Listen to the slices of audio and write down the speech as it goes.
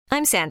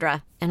I'm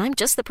Sandra, and I'm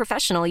just the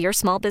professional your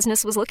small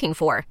business was looking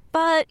for.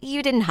 But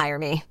you didn't hire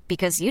me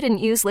because you didn't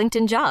use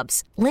LinkedIn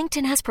Jobs.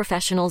 LinkedIn has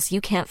professionals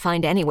you can't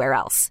find anywhere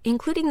else,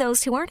 including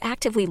those who aren't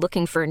actively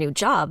looking for a new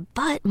job,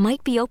 but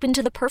might be open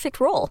to the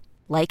perfect role,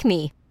 like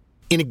me.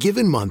 In a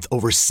given month,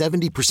 over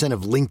 70%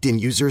 of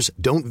LinkedIn users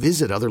don't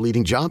visit other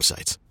leading job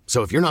sites.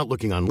 So if you're not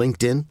looking on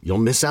LinkedIn, you'll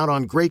miss out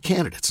on great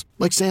candidates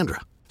like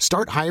Sandra.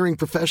 Start hiring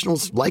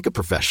professionals like a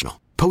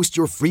professional. Post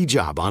your free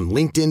job on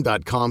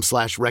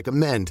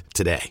linkedin.com/recommend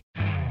today.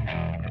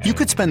 You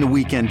could spend the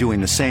weekend doing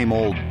the same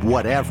old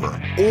whatever,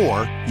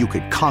 or you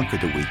could conquer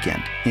the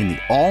weekend in the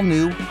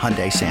all-new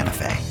Hyundai Santa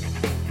Fe.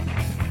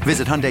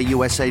 Visit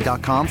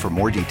HyundaiUSA.com for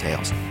more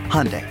details.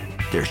 Hyundai,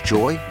 there's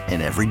joy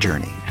in every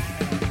journey.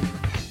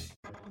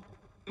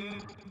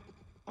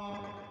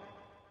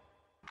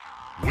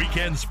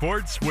 Weekend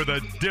sports with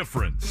a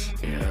difference.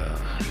 Yeah,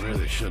 I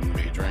really shouldn't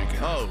be drinking.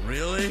 Oh,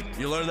 really?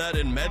 You learned that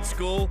in med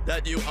school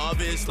that you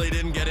obviously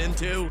didn't get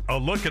into? A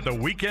look at the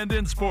weekend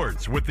in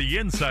sports with the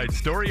inside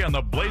story on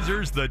the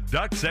Blazers, the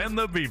Ducks, and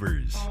the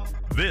Beavers.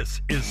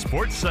 This is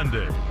Sports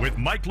Sunday with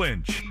Mike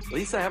Lynch. At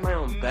least I have my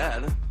own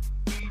bed.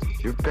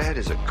 Your bed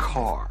is a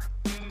car.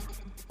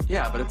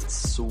 Yeah, but it's a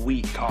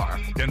sweet car.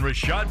 And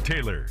Rashad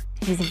Taylor.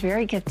 He's a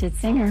very gifted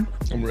singer.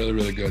 I'm really,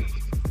 really good.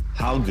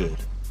 How good?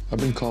 I've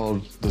been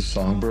called the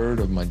songbird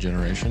of my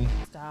generation.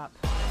 Stop.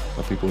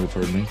 By people who've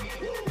heard me.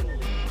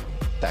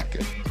 That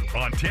good.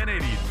 On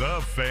 1080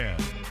 The Fan.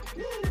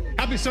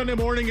 Happy Sunday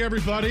morning,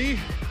 everybody.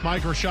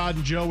 Mike, Rashad,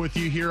 and Joe with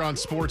you here on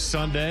Sports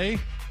Sunday.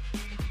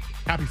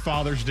 Happy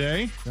Father's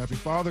Day. Happy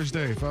Father's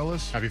Day,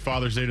 fellas. Happy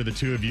Father's Day to the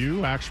two of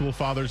you, actual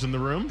fathers in the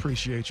room.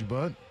 Appreciate you,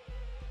 bud.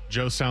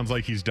 Joe sounds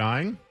like he's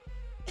dying.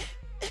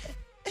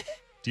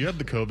 Do you have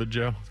the COVID,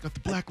 Joe? He's got the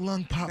black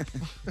lung pop.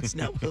 It's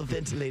not well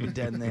ventilated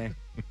down there.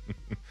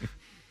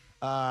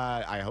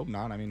 I hope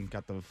not. I mean,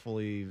 got the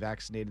fully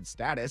vaccinated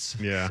status.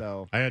 Yeah.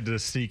 So I had to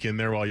sneak in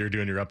there while you're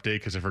doing your update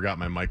because I forgot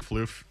my mic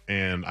floof.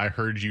 And I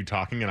heard you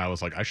talking, and I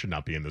was like, I should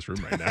not be in this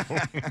room right now.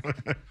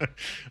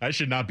 I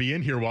should not be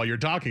in here while you're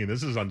talking.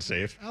 This is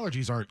unsafe.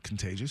 Allergies aren't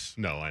contagious.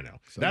 No, I know.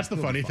 So that's the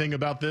funny thing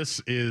about this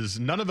is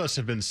none of us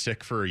have been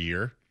sick for a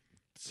year.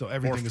 So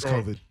everything is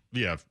COVID.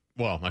 Yeah.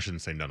 Well, I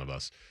shouldn't say none of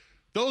us.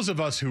 Those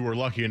of us who were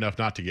lucky enough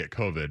not to get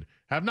COVID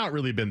have not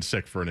really been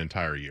sick for an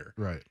entire year.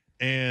 Right.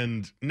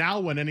 And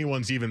now when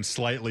anyone's even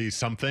slightly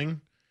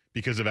something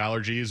because of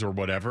allergies or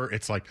whatever,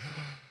 it's like,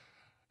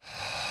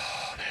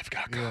 oh, they've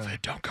got COVID. Yeah.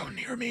 Don't go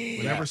near me.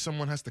 Whenever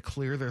someone has to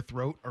clear their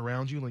throat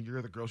around you, like you're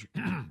at the grocery,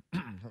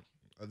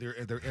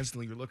 they're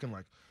instantly, you're looking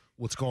like,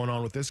 what's going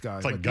on with this guy?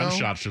 It's like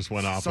gunshots just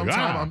went off.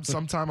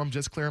 Sometime I'm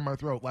just clearing my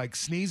throat. Like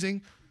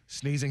sneezing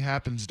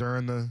happens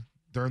during the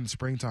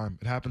springtime.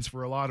 It happens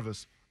for a lot of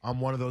us. I'm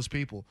one of those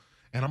people,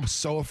 and I'm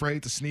so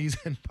afraid to sneeze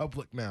in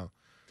public now.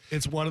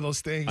 It's one of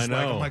those things. I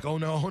know. Like, I'm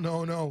like,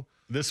 oh no.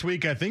 This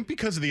week, I think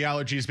because of the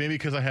allergies, maybe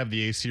because I have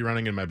the AC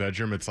running in my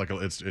bedroom, it's like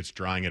it's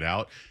drying it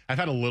out. I've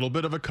had a little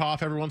bit of a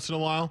cough every once in a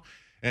while,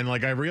 and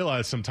like I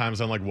realize sometimes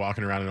I'm like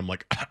walking around and I'm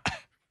like,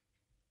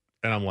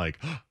 and I'm like,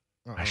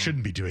 I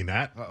shouldn't be doing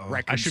that.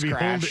 I should be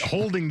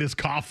holding this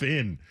cough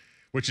in.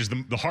 Which is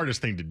the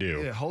hardest thing to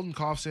do. Yeah, holding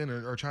coughs in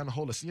or trying to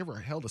hold a. You ever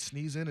held a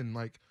sneeze in and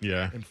like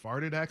and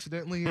farted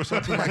accidentally or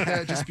something like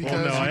that? Just because.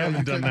 Well, no, I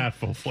haven't done that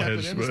full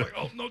fledged. It's like,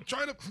 oh no,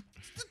 try to.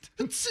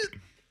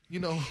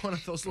 One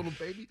of those little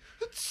baby.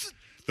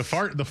 The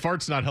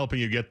fart's not helping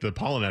you get the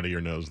pollen out of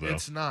your nose, though.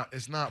 It's not.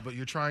 But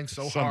you're trying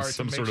so hard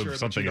to make sure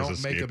that you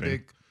don't make a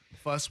big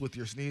fuss with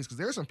your sneeze because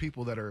there are some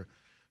people that are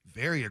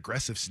very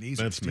aggressive sneezers.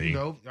 That's me.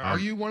 Are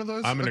you one of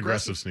those? I'm an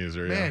aggressive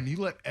sneezer, yeah. Man, you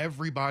let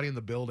everybody in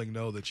the building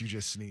know that you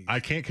just sneeze. I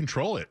can't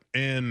control it.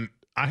 And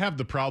I have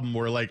the problem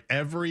where like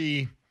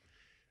every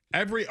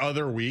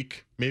other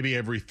week, maybe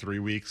every 3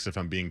 weeks, if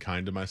I'm being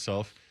kind to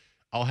myself,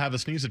 I'll have a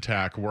sneeze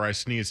attack where I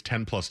sneeze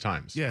 10 plus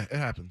times. Yeah, it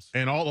happens.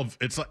 And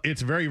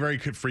it's very, very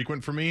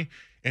frequent for me.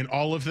 And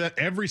all of that,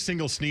 every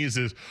single sneeze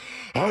is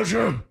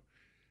awesome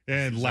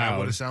and loud. Is that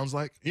what it sounds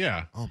like?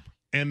 Yeah.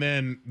 And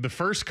then the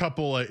first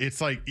couple,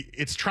 it's like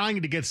it's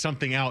trying to get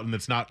something out and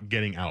it's not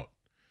getting out.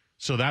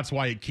 So that's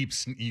why you keep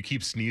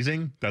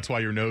sneezing. That's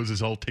why your nose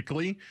is all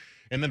tickly.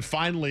 And then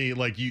finally,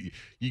 like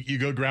you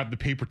go grab the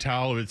paper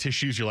towel or the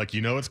tissues. You're like,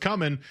 it's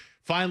coming.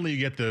 Finally, you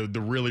get the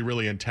really,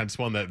 really intense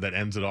one that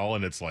ends it all.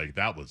 And it's like,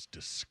 that was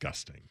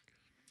disgusting.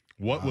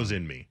 What was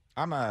in me?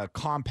 I'm a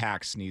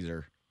compact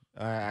sneezer.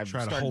 Trying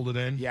to hold it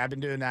in? Yeah, I've been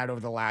doing that over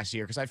the last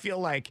year because I feel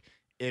like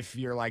if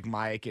you're like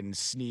Mike and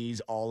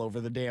sneeze all over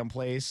the damn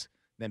place,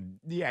 then,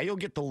 yeah, you'll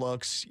get the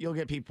looks. You'll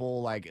get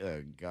people like,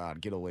 oh, God,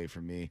 get away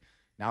from me.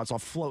 Now it's all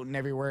floating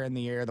everywhere in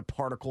the air, the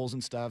particles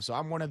and stuff. So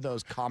I'm one of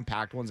those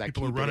compact ones that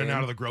people are running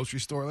out of the grocery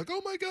store like,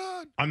 oh, my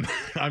God.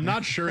 I'm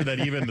not sure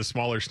that even the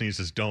smaller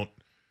sneezes don't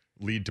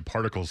lead to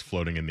particles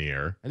floating in the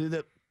air. I do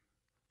that.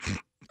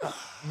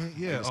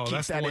 Yeah. Oh,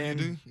 that's the one you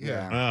do?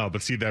 Yeah. Oh,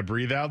 but see that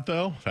breathe out,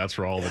 though? That's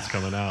where all of it's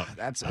coming out.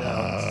 That's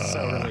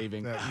so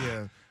relieving.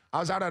 Yeah. I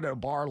was out at a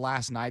bar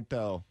last night,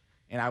 though,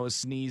 and I was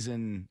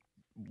sneezing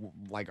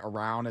like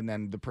around, and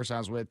then the person I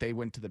was with, they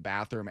went to the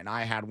bathroom, and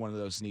I had one of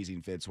those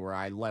sneezing fits where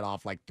I let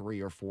off like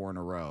 3 or 4 in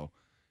a row.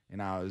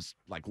 And I was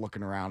like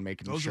looking around,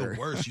 making those sure. Those are the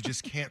worst. You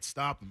just can't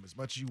stop them as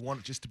much as you want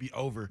it just to be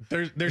over.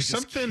 There's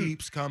something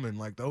keeps coming.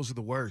 Like those are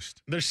the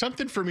worst. There's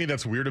something for me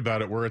that's weird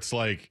about it, where it's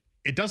like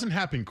it doesn't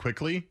happen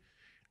quickly.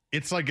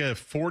 It's like a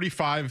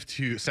 45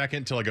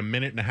 second to like a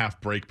minute and a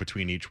half break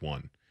between each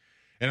one,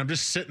 and I'm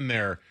just sitting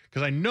there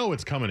because I know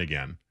it's coming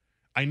again.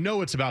 I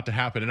know it's about to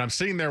happen, and I'm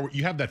sitting there.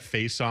 You have that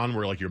face on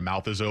where like your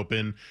mouth is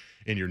open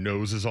and your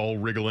nose is all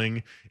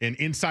wriggling, and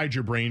inside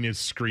your brain is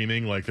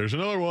screaming like, "There's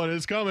another one!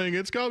 It's coming!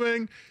 It's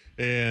coming!"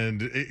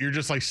 And you're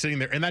just like sitting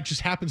there, and that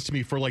just happens to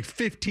me for like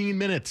 15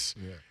 minutes.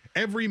 Yeah.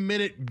 Every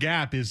minute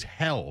gap is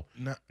hell,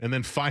 and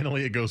then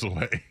finally it goes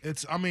away.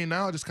 I mean,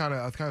 now I kind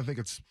of think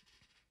it's.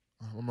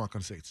 I'm not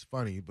going to say it's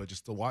funny, but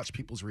just to watch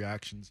people's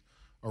reactions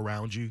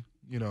around you.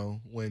 You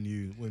know, when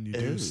you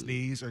do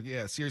sneeze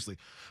or seriously,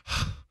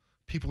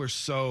 people are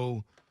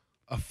so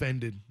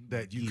offended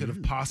that you could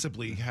have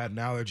possibly had an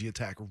allergy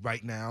attack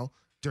right now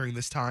during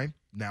this time.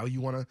 Now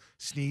you want to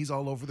sneeze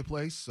all over the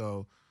place.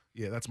 So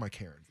yeah, that's my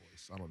Karen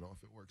voice. I don't know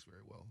if it works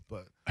very well,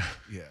 but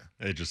yeah.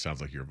 It just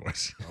sounds like your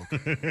voice.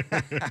 Okay.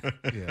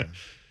 Yeah.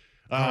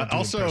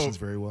 Also,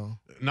 very well.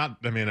 I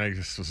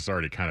guess this is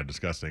already kind of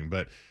disgusting,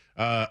 but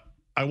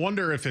I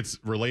wonder if it's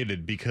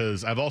related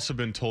because I've also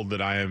been told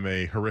that I am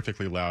a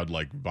horrifically loud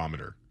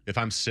vomiter. If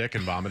I'm sick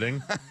and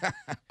vomiting,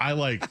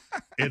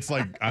 it's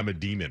like I'm a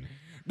demon.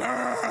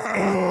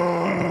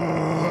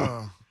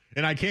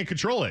 And I can't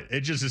control it.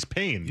 It just is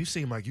pain. You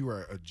seem like you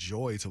are a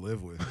joy to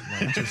live with.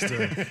 Like, just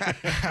to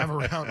have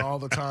around all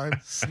the time.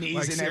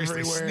 Sneezing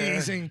everywhere.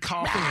 Sneezing,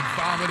 coughing, and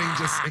vomiting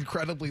just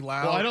incredibly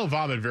loud. Well, I don't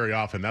vomit very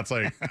often. That's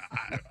like,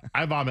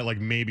 I vomit like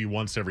maybe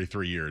once every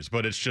 3 years.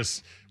 But it's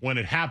just, when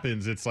it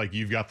happens, it's like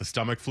you've got the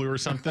stomach flu or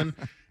something.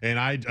 And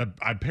I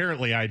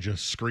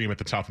just scream at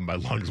the top of my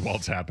lungs while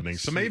it's happening.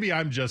 So maybe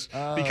I'm just,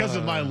 because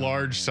of my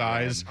large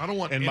size I don't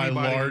want and my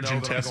large to know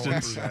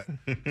intestines. That I'm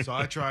going through that. So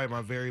I try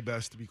my very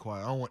best to be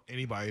quiet. I don't want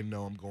anybody to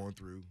know I'm going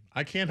through.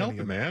 I can't help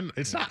it, man.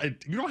 It's not,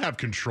 you don't have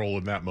control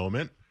in that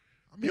moment.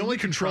 I mean, the only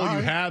control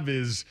you have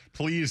is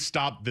please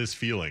stop this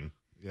feeling.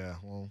 Yeah,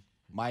 well.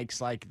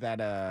 Mike's like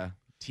that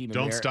Team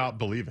Don't America. stop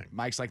believing.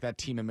 Mike's like that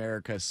Team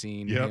America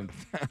scene. Yep.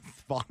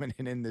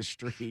 Vomiting in the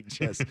street,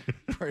 just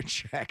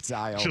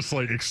projectile. Just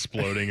like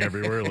exploding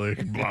everywhere,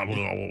 like blah, blah,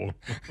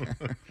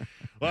 blah.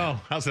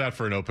 Well, how's that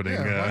for an opening?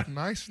 Yeah,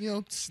 nice,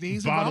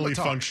 sneeze and bodily vomit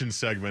talk. function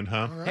segment,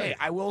 huh? Right. Hey,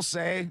 I will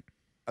say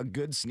a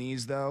good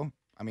sneeze though.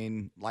 I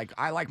mean,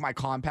 I like my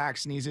compact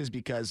sneezes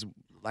because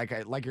like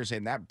you're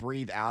saying, that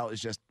breathe out is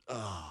just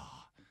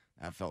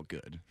that felt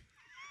good.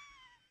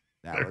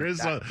 That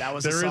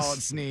was a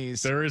solid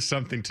sneeze. There is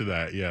something to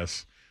that,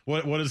 yes.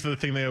 What is the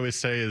thing they always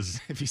say is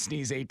if you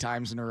sneeze 8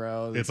 times in a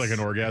row, it's like an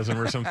orgasm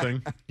or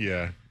something.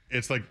 Yeah.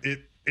 It's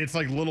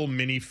like little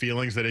mini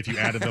feelings that if you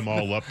added them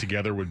all up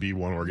together would be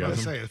one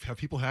orgasm. Have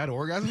people had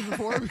orgasms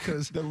before?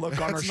 Because the look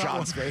on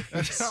Rashawn's face.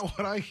 That's not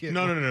what I get.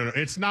 No.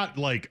 It's not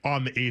like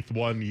on the 8th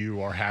one you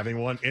are having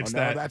one. It's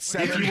that's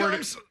 7. If you were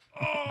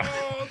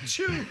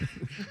chew.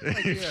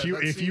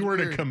 if you were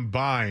to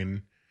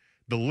combine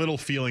the little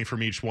feeling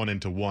from each one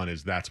into one,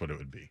 that's what it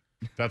would be.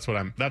 That's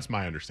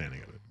my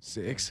understanding of it.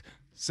 6,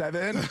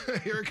 7.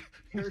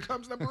 Here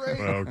comes number 8.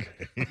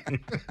 Okay.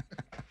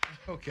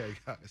 Okay,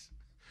 guys.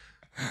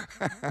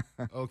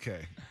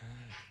 Okay.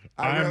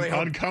 I'm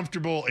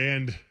uncomfortable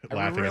and laughing at the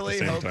same time. I really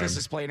hope this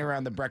is playing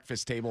around the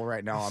breakfast table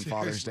right now on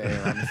Father's Day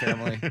around the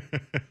family.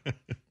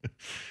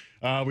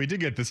 We did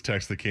get this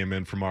text that came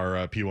in from our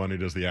P1 who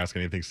does the Ask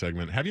Anything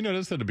segment. Have you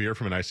noticed that a beer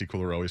from an icy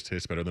cooler always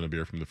tastes better than a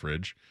beer from the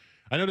fridge?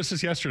 I noticed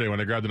this yesterday when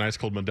I grabbed an ice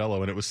cold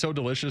Modelo, and it was so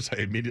delicious I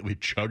immediately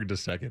chugged a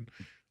second.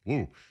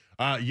 Woo.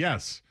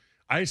 Yes,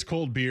 ice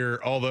cold beer,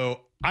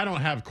 although I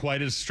don't have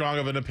quite as strong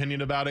of an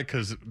opinion about it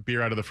because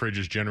beer out of the fridge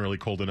is generally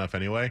cold enough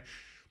anyway.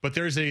 But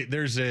there's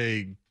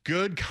a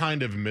good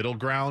kind of middle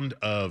ground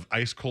of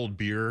ice cold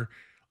beer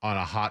on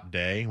a hot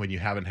day when you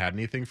haven't had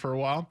anything for a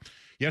while.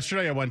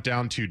 Yesterday, I went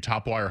down to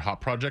Topwire Hop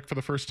Project for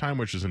the first time,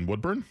 which is in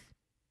Woodburn,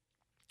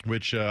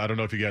 which I don't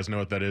know if you guys know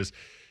what that is.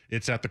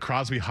 It's at the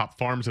Crosby Hop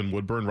Farms in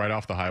Woodburn, right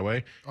off the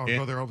highway. Oh, I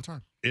go there all the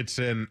time. It's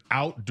an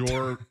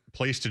outdoor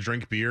place to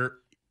drink beer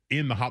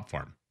in the hop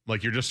farm.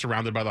 Like, you're just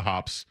surrounded by the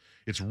hops.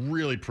 It's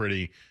really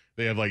pretty.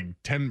 They have like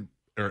 10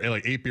 or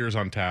like 8 beers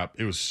on tap.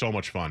 It was so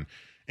much fun.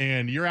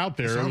 And you're out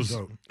there. It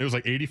was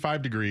like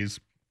 85 degrees.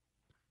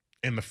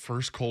 And the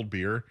first cold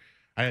beer,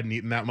 I hadn't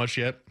eaten that much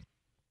yet.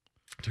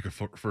 I took a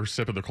first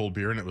sip of the cold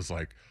beer, and it was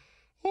like,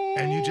 oh.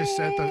 And you just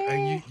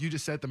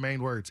said the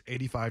main words,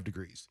 85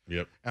 degrees.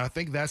 Yep. And I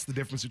think that's the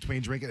difference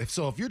between drinking.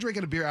 If you're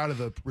drinking a beer out of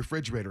the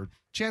refrigerator,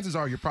 chances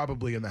are you're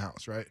probably in the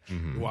house, right?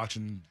 Mm-hmm. You're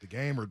watching the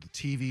game or the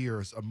TV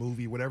or a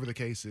movie, whatever the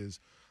case is.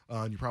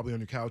 And you're probably on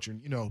your couch,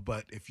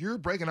 but if you're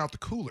breaking out the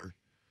cooler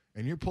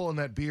and you're pulling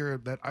that beer,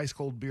 that ice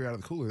cold beer out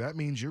of the cooler, that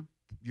means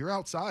you're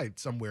outside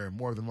somewhere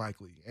more than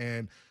likely.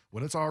 And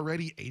when it's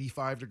already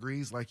 85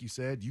 degrees, like you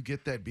said, you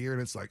get that beer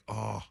and it's like,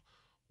 oh,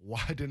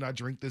 why didn't I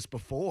drink this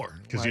before?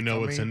 Because you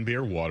know what's in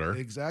beer? Water.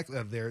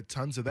 Exactly. There are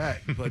tons of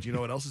that. But you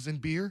know what else is in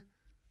beer?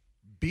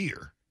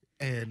 Beer.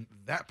 And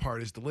that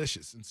part is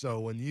delicious. And so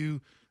when you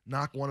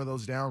knock one of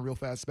those down real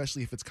fast,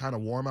 especially if it's kind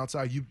of warm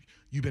outside,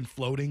 you've been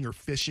floating or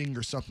fishing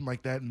or something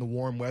like that in the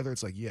warm weather,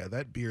 it's like, yeah,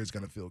 that beer is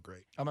going to feel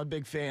great. I'm a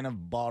big fan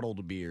of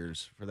bottled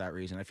beers for that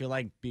reason. I feel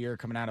like beer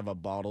coming out of a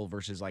bottle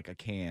versus like a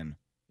can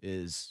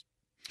is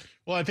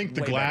Well, I think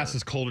the glass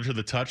is colder to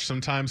the touch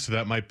sometimes, so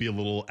that might be a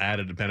little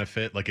added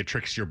benefit. Like it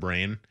tricks your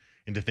brain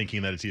into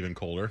thinking that it's even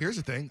colder. Here's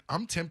the thing.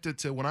 I'm tempted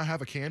to, when I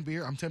have a canned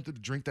beer, I'm tempted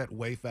to drink that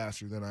way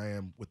faster than I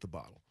am with the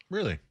bottle.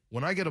 Really?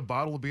 When I get a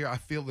bottle of beer, I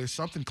feel there's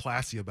something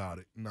classy about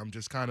it. And I'm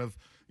just kind of,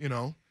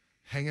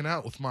 hanging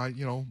out with my,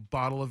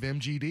 bottle of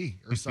MGD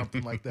or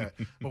something like that.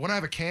 But when I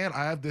have a can,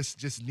 I have this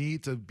just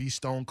need to be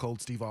stone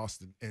cold Steve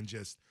Austin and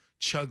just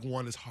chug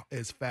one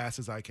as fast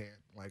as I can,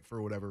 like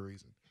for whatever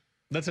reason.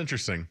 That's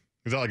interesting.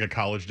 Is that like a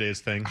college days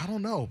thing? I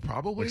don't know.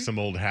 Probably. Like some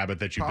old habit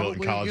that you built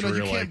in college where you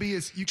you're can't like, be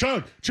as,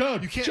 chug.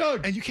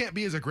 And you can't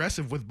be as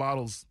aggressive with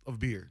bottles of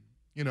beer.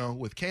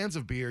 With cans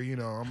of beer,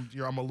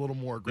 I'm a little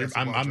more aggressive.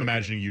 I'm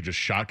imagining you just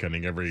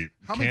shotgunning every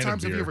How many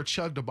times have you ever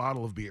chugged a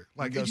bottle of beer?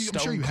 Like, I'm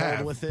sure you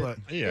have. With it. But,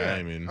 yeah,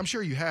 I mean. I'm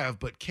sure you have,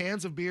 but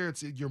cans of beer,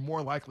 you're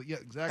more likely. Yeah,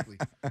 exactly.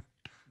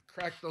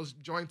 Crack those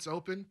joints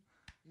open,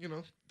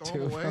 throw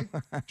them away,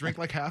 drink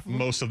like half of them.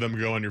 Most of them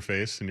go on your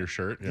face and your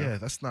shirt. Yeah,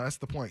 that's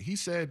the point.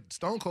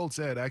 Stone Cold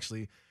said,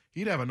 actually,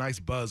 he'd have a nice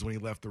buzz when he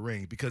left the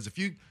ring because if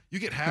you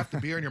get half the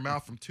beer in your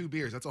mouth from 2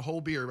 beers, that's a whole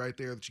beer right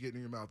there that you get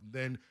in your mouth. And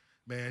then,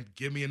 man,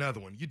 give me another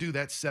one. You do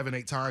that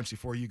 7-8 times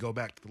before you go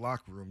back to the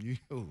locker room. You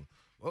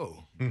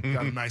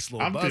got a nice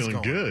little buzz going.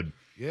 I'm feeling good.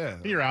 Yeah.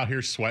 You're out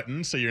here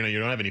sweating, so you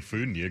don't have any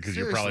food in you because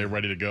you're probably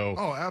ready to go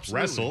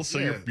wrestle. So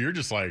you're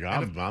just like,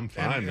 I'm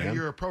fine, man.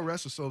 You're a pro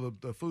wrestler, so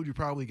the food you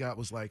probably got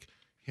was like,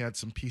 you had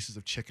some pieces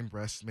of chicken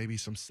breast, maybe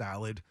some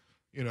salad,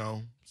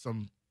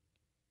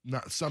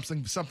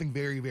 something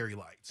very, very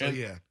light. So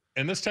yeah.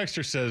 And this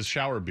texter says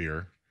shower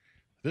beer.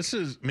 This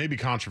is maybe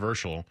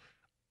controversial.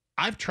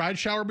 I've tried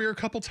shower beer a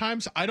couple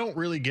times. I don't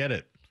really get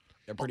it.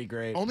 They're pretty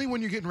great. Only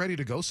when you're getting ready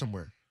to go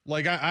somewhere.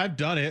 Like I've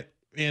done it,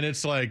 and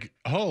it's like,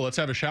 let's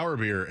have a shower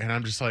beer, and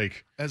I'm just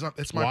like,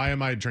 why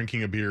am I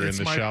drinking a beer in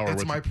the shower?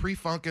 It's my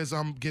pre-funk as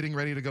I'm getting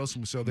ready to go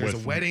somewhere. So there's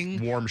a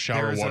wedding, warm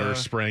shower water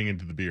spraying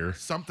into the beer.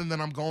 Something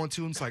that I'm going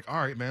to, and it's like, all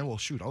right, man. Well,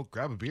 shoot, I'll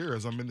grab a beer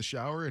as I'm in the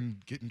shower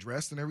and getting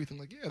dressed and everything.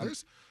 Like, yeah,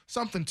 there's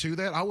something to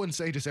that. I wouldn't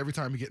say just every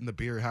time you get in the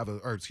beer, have a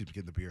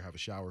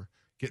shower.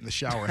 Get in the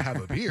shower and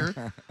have a beer.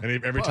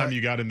 And every time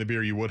you got in the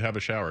beer, you would have a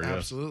shower.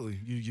 Absolutely.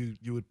 Yes.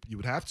 You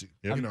would have to.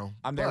 Yep.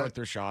 I'm there with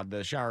Rashad.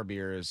 The shower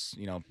beer is,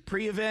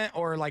 pre-event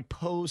or like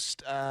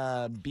post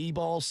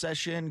b-ball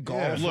session,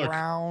 golf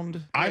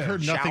round. I've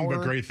heard nothing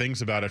but great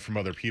things about it from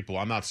other people.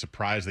 I'm not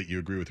surprised that you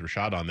agree with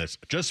Rashad on this.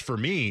 Just for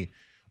me,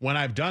 when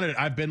I've done it,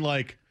 I've been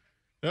like,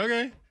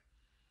 okay,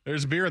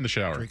 there's a beer in the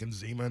shower. Drinking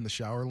Zima in the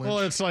shower, Lynch? Well,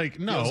 it's like,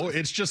 no,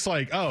 it's just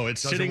like,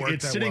 it's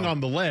sitting on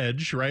the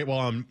ledge, right,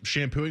 while I'm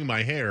shampooing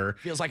my hair.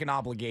 Feels like an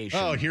obligation.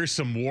 Oh, here's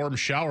some warm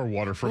shower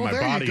water from my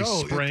body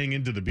spraying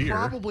into the beer. You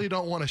probably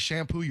don't want to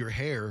shampoo your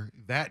hair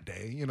that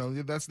day.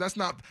 That's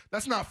not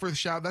for the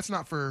shower. That's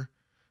not for.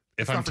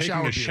 If I'm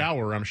taking a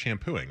shower, I'm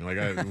shampooing. Like,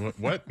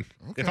 what?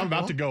 Okay, if I'm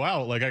about to go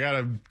out, like, I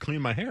gotta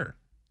clean my hair.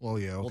 Well,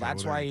 yeah. Okay, well,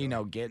 that's why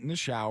get in the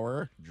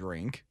shower,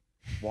 drink,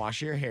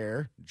 wash your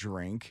hair,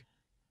 drink.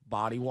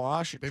 Body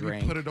wash, maybe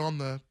drink. put it on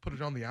the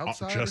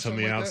outside. Just on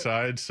the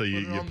outside, so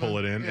you pull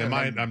it in. And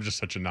I'm just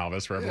such a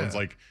novice where everyone's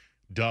like,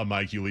 duh,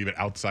 Mike, you leave it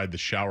outside the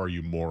shower,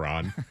 you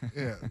moron.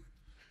 Yeah.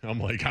 I'm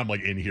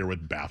like in here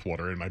with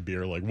bathwater in my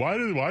beer. Like, why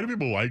do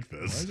people like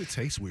this? Why does it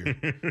taste weird?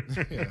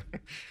 Yeah.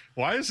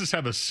 Why does this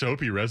have a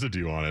soapy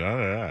residue on it?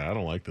 I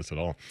don't like this at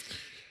all.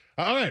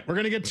 All right, we're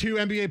going to get to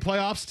NBA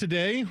playoffs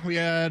today. We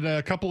had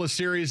a couple of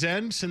series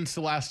end since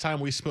the last time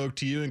we spoke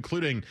to you,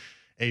 including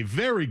a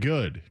very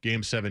good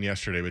Game 7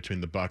 yesterday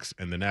between the Bucks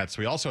and the Nets.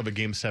 We also have a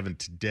Game 7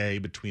 today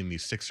between the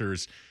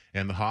Sixers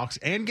and the Hawks,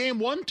 and Game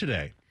 1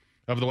 today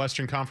of the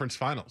Western Conference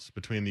Finals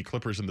between the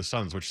Clippers and the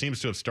Suns, which seems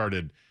to have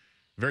started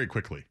very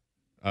quickly,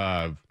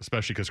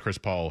 especially because Chris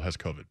Paul has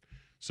COVID.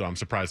 So I'm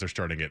surprised they're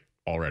starting it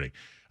already.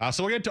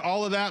 So we'll get to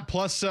all of that,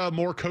 plus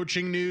more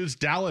coaching news.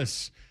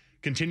 Dallas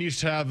continues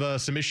to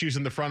have some issues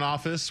in the front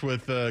office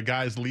with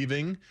guys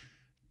leaving.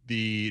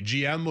 The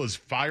GM was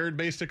fired,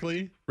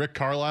 basically. Rick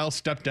Carlisle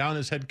stepped down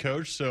as head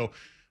coach. So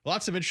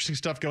lots of interesting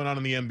stuff going on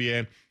in the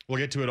NBA. We'll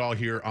get to it all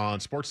here on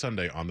Sports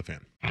Sunday on The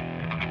Fan.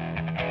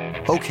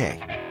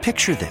 Okay,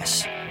 picture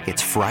this.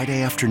 It's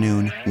Friday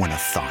afternoon when a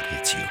thought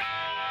hits you.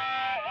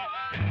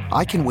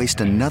 I can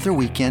waste another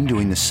weekend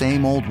doing the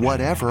same old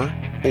whatever,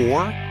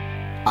 or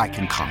I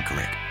can conquer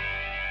it.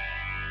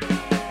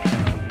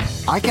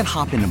 I can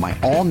hop into my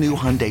all-new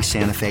Hyundai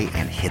Santa Fe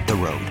and hit the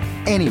road.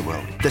 Any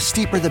road. The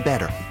steeper, the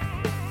better.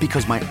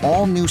 Because my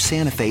all-new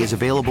Santa Fe is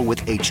available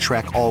with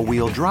H-Track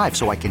all-wheel drive,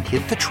 so I can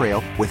hit the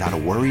trail without a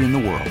worry in the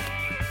world.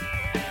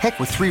 Heck,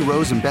 with 3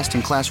 rows and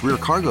best-in-class rear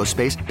cargo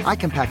space, I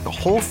can pack the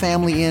whole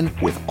family in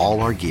with all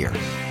our gear.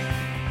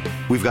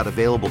 We've got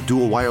available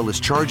dual wireless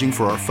charging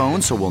for our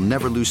phones, so we'll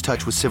never lose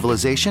touch with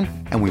civilization,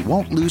 and we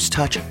won't lose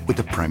touch with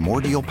the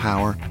primordial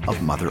power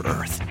of Mother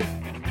Earth.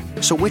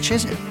 So which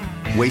is it?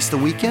 Waste the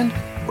weekend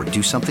or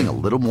do something a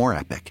little more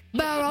epic?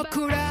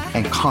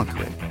 And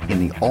conquer it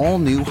in the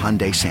all-new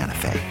Hyundai Santa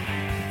Fe.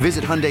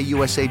 Visit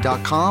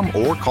HyundaiUSA.com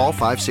or call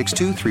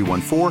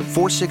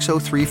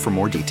 562-314-4603 for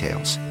more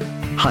details.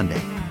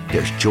 Hyundai,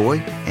 there's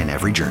joy in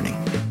every journey.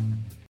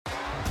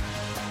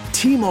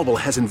 T-Mobile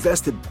has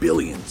invested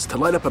billions to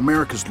light up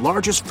America's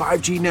largest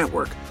 5G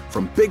network,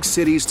 from big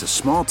cities to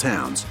small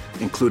towns,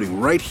 including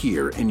right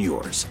here in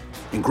yours.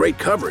 And great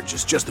coverage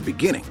is just the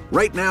beginning.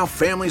 Right now,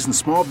 families and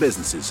small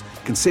businesses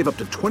can save up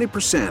to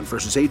 20%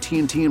 versus AT&T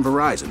and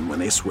Verizon when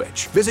they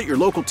switch. Visit your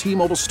local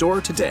T-Mobile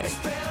store today.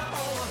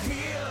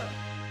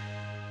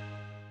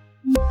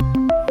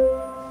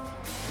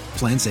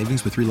 Plan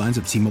savings with 3 lines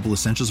of T-Mobile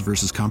Essentials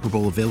versus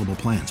comparable available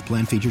plans.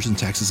 Plan features and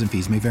taxes and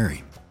fees may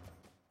vary.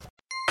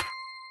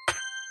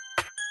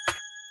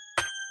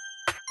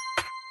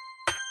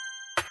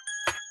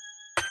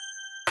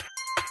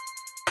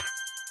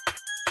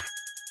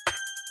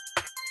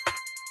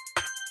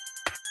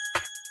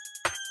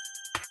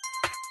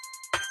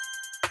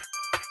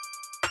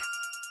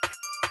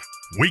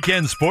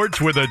 Weekend sports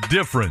with a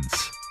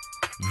difference.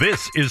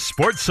 This is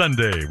Sports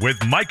Sunday with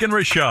Mike and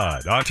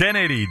Rashad on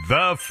 1080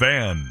 The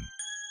Fan.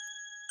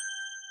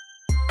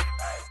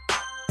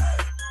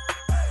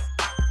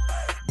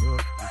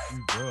 Look, if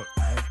you look,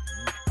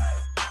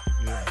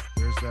 yeah,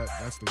 there's that.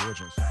 That's the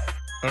original song.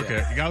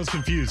 Okay, I was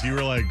confused. You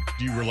were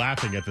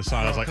laughing at the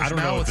song. I was like, I don't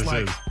know what this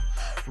is.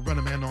 We're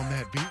running man on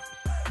that beat.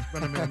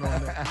 Running man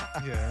on that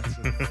beat. Yeah,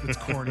 it's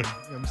corny. You know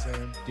what I'm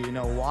saying? Do you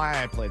know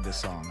why I played this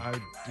song? I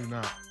do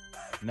not.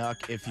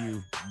 Nuck, if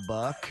you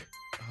buck.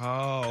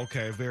 Oh,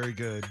 okay. Very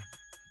good.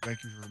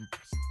 Thank you for.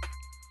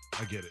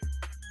 I get it.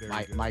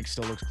 Mike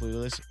still looks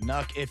clueless.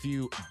 Nuck, if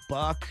you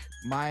buck,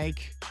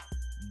 Mike,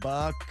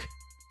 buck.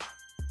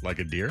 Like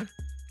a deer?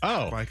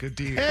 Oh. Like a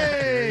deer.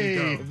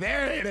 Hey!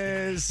 There it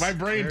is. My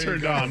brain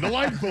turned on. The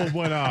light bulb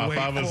went off.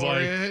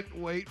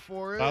 Wait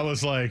for it. I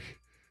was like,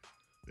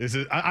 is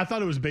it? I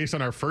thought it was based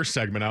on our first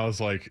segment. I was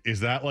like,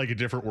 is that like a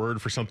different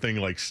word for something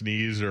like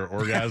sneeze or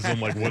orgasm?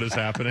 Like, what is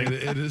happening?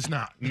 It is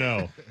not.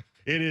 No.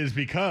 It is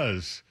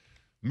because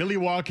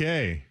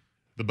Milwaukee,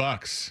 the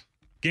Bucks,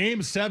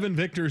 Game 7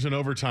 victors in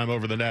overtime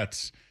over the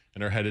Nets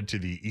and are headed to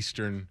the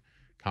Eastern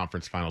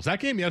Conference Finals. That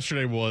game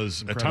yesterday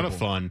was a ton of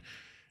fun,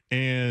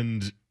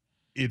 and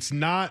it's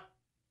not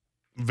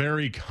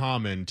very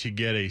common to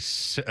get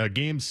a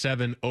Game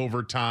 7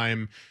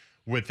 overtime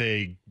with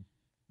a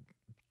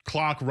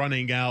clock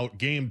running out,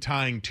 game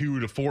tying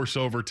 2 to force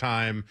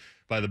overtime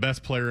by the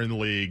best player in the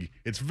league.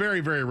 It's very,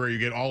 very rare you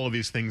get all of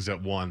these things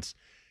at once.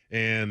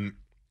 And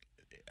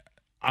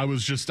I'm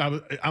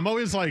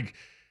always like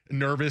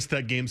nervous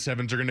that Game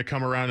 7s are going to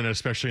come around, and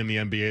especially in the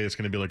NBA, it's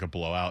going to be like a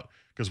blowout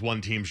because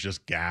one team's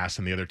just gas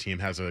and the other team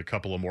has a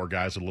couple of more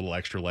guys with a little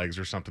extra legs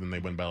or something, and they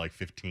win by like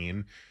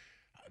 15.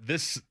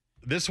 This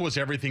was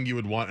everything you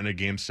would want in a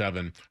Game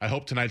 7. I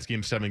hope tonight's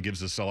Game 7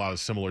 gives us a lot of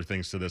similar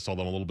things to this,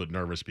 although I'm a little bit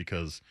nervous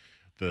because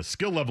the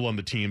skill level on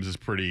the teams is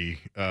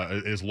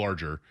is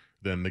larger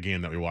than the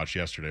game that we watched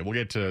yesterday. We'll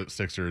get to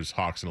Sixers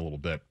Hawks in a little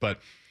bit, but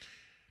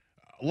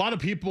a lot of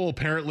people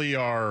apparently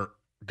are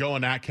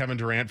going at Kevin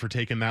Durant for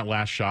taking that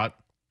last shot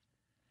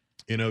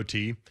in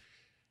OT,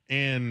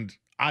 and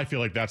I feel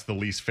like that's the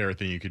least fair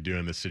thing you could do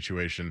in this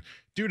situation.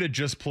 Dude had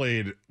just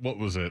played, what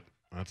was it?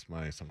 That's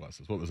my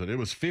sunglasses. What was it? It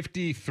was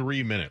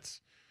 53 minutes.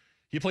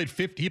 He played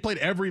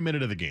every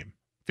minute of the game,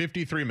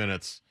 53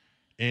 minutes,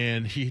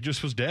 and he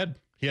just was dead.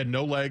 He had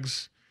no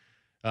legs.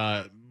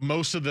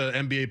 Most of the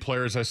NBA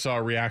players I saw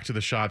react to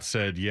the shot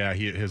said, yeah,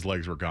 his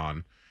legs were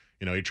gone.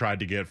 You know, he tried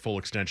to get full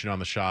extension on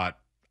the shot.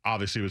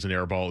 Obviously, it was an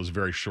air ball. It was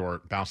very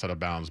short, bounced out of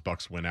bounds.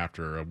 Bucks win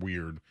after a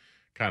weird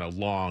kind of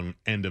long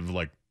end of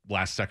like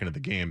last second of the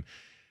game.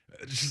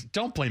 Just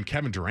don't blame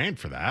Kevin Durant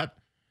for that.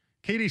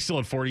 KD still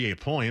had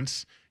 48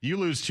 points. You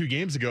lose 2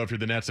 games ago if you're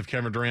the Nets if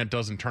Kevin Durant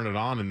doesn't turn it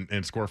on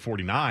and score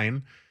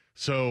 49.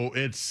 So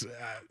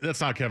that's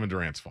not Kevin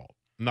Durant's fault.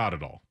 Not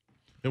at all.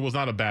 It was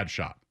not a bad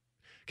shot.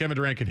 Kevin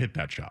Durant can hit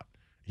that shot.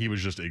 He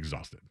was just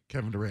exhausted.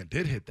 Kevin Durant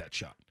did hit that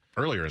shot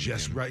earlier in the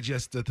game. Right,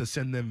 just to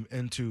send them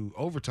into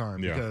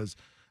overtime because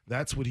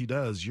that's what he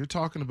does. You're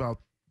talking about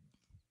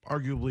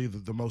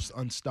arguably the most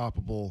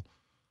unstoppable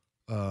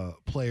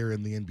player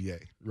in the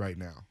NBA right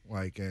now.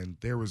 And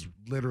there was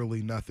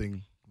literally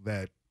nothing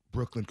that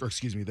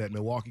that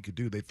Milwaukee could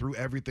do. They threw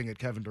everything at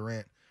Kevin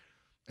Durant,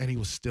 and he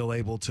was still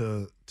able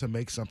to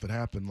make something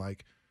happen.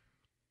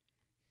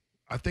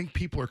 I think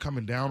people are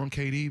coming down on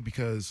KD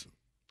because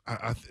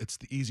it's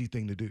the easy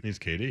thing to do. He's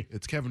KD.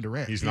 It's Kevin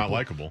Durant. He's not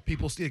likable.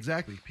 People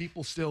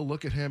still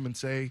look at him and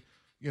say,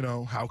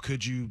 how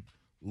could you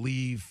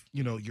leave,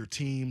 your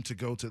team to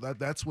go to that?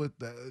 That's what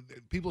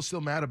people are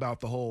still mad about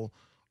the whole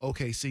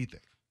OKC thing.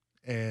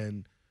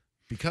 And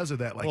because of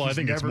that. Like, well, he's I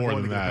think never it's more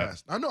going than to get that.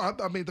 past. I know.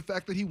 I mean, the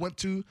fact that he went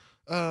to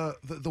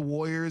the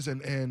Warriors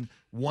and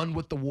won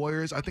with the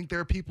Warriors, I think there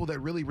are people that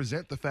really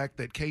resent the fact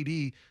that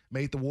KD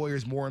made the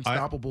Warriors more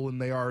unstoppable than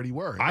they already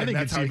were. I think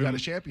that's it's how he got even-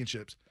 his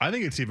championships. I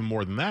think it's even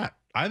more than that.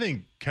 I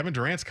think Kevin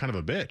Durant's kind of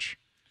a bitch.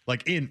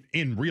 Like in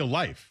real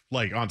life,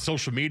 like on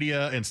social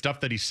media and stuff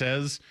that he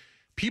says,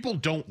 people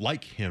don't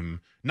like him,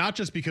 not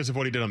just because of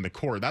what he did on the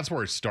court. That's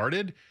where it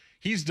started.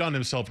 He's done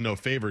himself no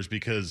favors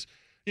because,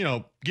 you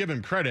know, give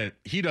him credit,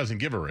 he doesn't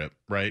give a rip,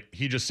 right?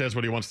 He just says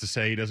what he wants to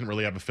say. He doesn't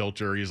really have a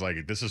filter. He's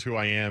like, this is who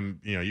I am.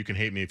 You know, you can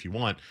hate me if you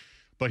want.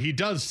 But he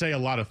does say a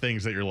lot of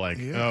things that you're like,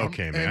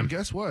 okay, man. And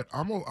guess what?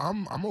 I'm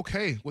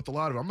okay with a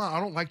lot of it. I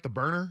don't like the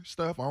burner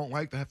stuff. I don't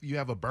like you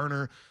have a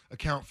burner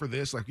account for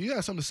this. Like, you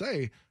got something to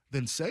say,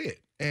 then say it.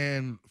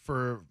 And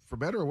for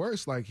better or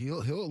worse, like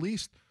he'll at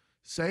least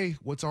say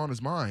what's on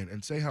his mind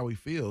and say how he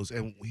feels.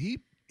 And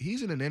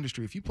he's in an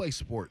industry. If you play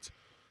sports,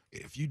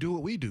 if you do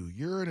what we do,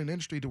 you're in an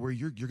industry to where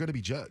you're going to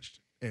be judged,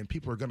 and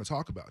people are going to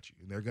talk about you,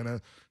 and they're going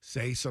to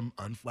say some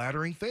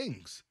unflattering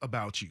things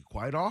about you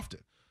quite often.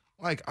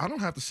 Like, I don't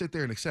have to sit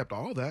there and accept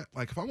all that.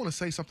 Like, if I want to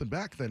say something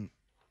back, then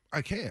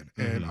I can,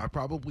 and I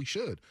probably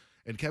should.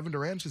 And Kevin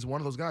Durant is one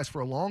of those guys.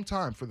 For a long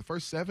time, for the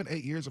first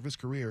 7-8 years of his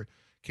career,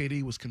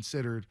 KD was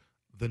considered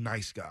the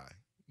nice guy.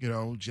 You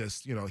know,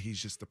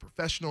 he's just the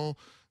professional.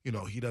 You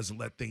know, he doesn't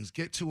let things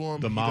get to him.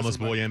 The Mama's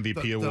Boy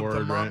MVP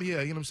award, right?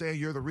 Yeah, you know what I'm saying?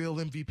 You're the real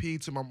MVP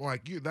to my,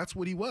 like, that's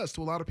what he was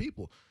to a lot of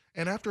people.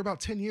 And after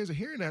about 10 years of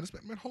hearing that, it's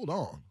like, man, hold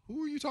on.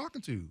 Who are you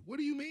talking to? What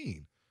do you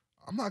mean?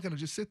 I'm not going to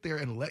just sit there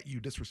and let you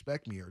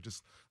disrespect me or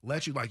just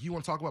let you, like, you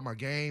want to talk about my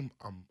game?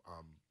 I'm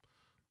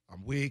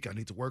weak. I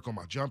need to work on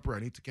my jumper. I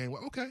need to gain.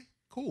 Well, okay,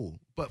 cool.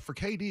 But for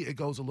KD, it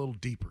goes a little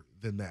deeper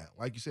than that.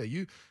 Like you said,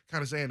 you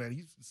kind of saying that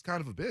he's kind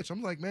of a bitch.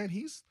 I'm like, man,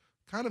 he's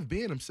kind of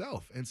being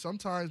himself. And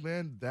sometimes,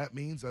 man, that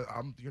means that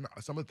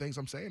some of the things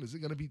I'm saying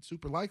isn't going to be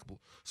super likable.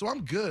 So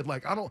I'm good.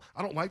 Like, I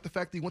don't like the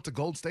fact that he went to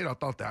Golden State. I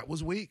thought that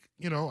was weak.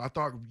 You know, I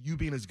thought you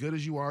being as good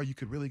as you are, you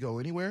could really go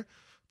anywhere.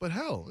 But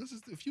hell,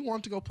 if you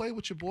want to go play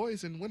with your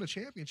boys and win a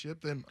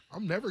championship, then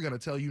I'm never going to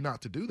tell you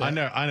not to do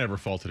that. I never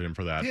faulted him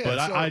for that. Yeah,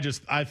 but so, I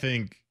just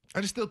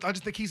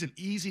think he's an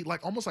easy,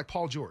 like, almost like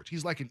Paul George.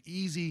 He's like an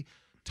easy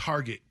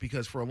target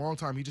because for a long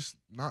time he just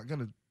not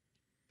gonna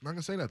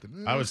say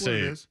nothing. I would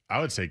say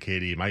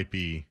KD might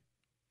be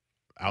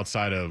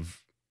outside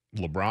of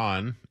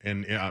LeBron,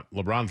 and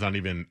LeBron's not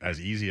even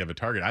as easy of a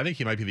target. I think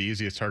he might be the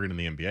easiest target in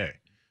the NBA.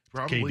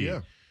 Probably, KD.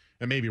 yeah.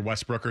 And maybe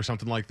Westbrook or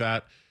something like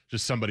that.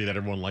 Just somebody that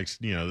everyone likes,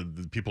 you know,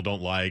 the people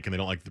don't like, and they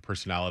don't like the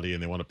personality,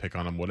 and they want to pick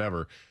on him,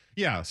 whatever.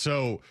 Yeah,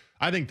 so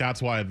I think that's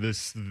why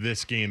this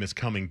game is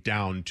coming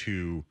down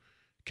to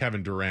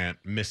Kevin Durant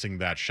missing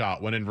that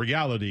shot, when in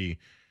reality,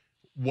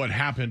 what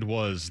happened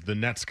was the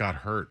Nets got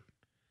hurt.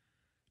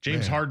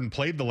 James Harden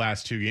played the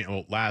last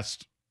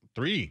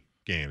 3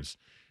 games.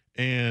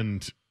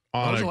 And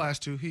on the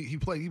last 2. He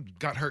played. He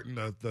got hurt in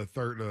the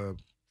third.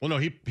 Well, no,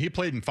 he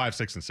played in 5,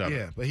 6, and 7.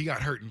 Yeah, but he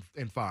got hurt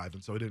in 5,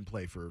 and so he didn't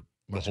play for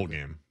the whole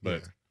game.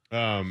 But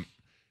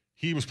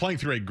he was playing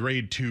through a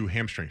grade 2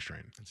 hamstring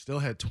strain. And still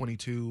had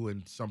 22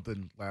 and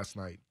something last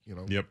night, you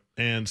know. Yep.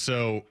 And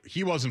so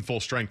he wasn't full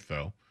strength,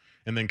 though.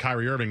 And then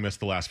Kyrie Irving missed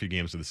the last few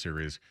games of the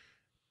series.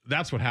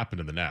 That's what happened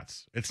to the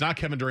Nets. It's not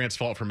Kevin Durant's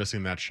fault for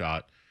missing that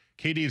shot.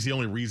 KD is the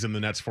only reason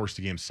the Nets forced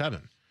a game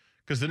 7.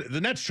 Because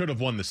the Nets should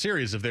have won the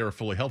series if they were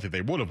fully healthy.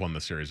 They would have won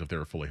the series if they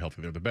were fully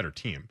healthy. They're the better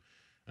team.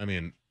 I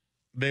mean,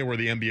 they were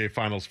the NBA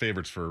Finals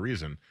favorites for a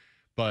reason.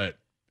 But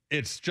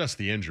it's just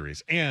the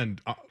injuries.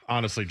 And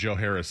honestly, Joe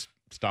Harris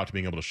stopped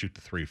being able to shoot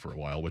the 3 for a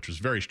while, which was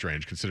very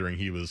strange considering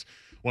he was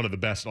one of the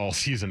best all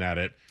season at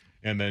it.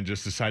 And then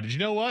just decided, you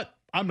know what?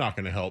 I'm not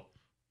going to help.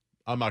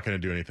 I'm not going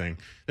to do anything.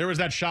 There was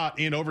that shot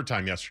in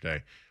overtime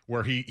yesterday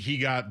where he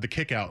got the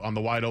kick out on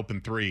the wide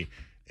open 3.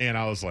 And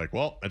I was like,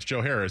 well, that's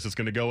Joe Harris. It's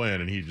going to go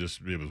in. And it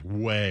was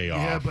way off.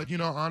 Yeah, but, you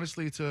know,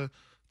 honestly, to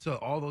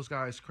all those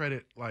guys'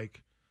 credit,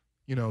 like,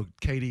 you know,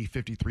 KD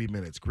 53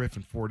 minutes,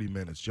 Griffin 40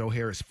 minutes, Joe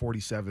Harris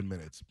 47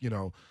 minutes, you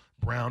know,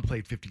 Brown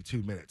played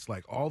 52 minutes.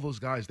 Like, all those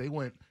guys, they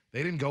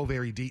didn't go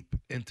very deep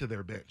into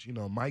their bench. You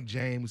know, Mike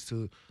James,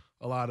 to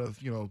a lot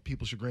of, you know,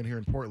 people's chagrin here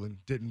in Portland,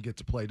 didn't get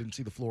to play, didn't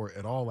see the floor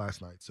at all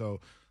last night. So,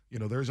 you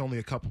know, there's only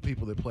a couple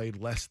people that played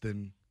less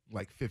than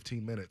like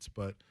 15 minutes.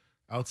 But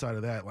outside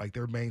of that, like,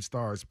 their main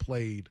stars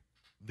played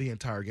the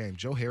entire game.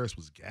 Joe Harris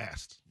was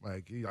gassed.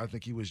 Like, I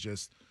think he was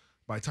just,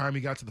 by the time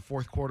he got to the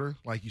fourth quarter,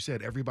 like you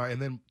said, everybody,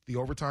 and then the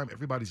overtime,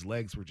 everybody's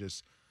legs were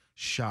just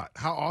shot.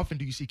 How often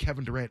do you see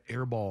Kevin Durant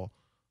airball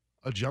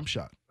a jump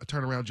shot, a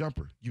turnaround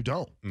jumper? You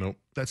don't. Nope.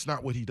 That's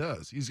not what he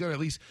does. He's going to at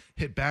least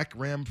hit back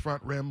rim,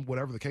 front rim,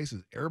 whatever the case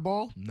is.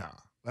 Airball? Nah.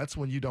 That's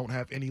when you don't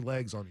have any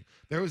legs on you.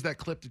 There was that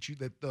clip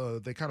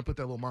that they kind of put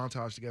that little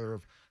montage together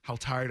of how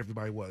tired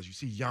everybody was. You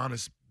see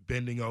Giannis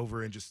bending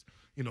over and just,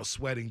 you know,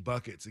 sweating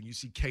buckets, and you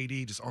see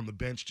KD just on the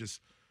bench just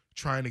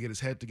trying to get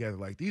his head together.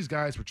 Like, these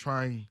guys were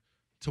trying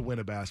to win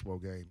a basketball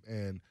game,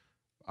 and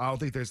I don't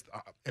think there's,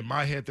 in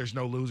my head, there's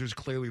no losers.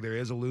 Clearly there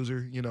is a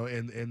loser, you know,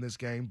 in this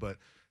game, but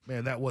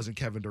man, that wasn't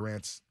Kevin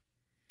Durant's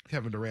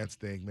Kevin Durant's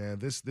thing, man.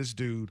 This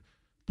dude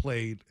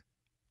played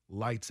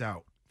lights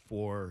out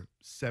for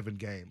 7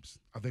 games.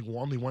 I think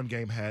only one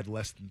game had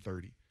less than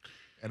 30.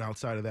 And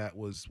outside of that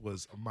was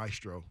a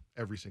maestro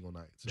every single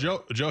night.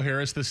 So. Joe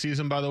Harris this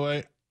season, by the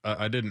way,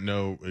 I didn't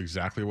know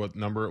exactly what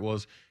number it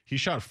was. He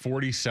shot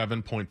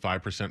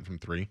 47.5% from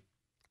 3.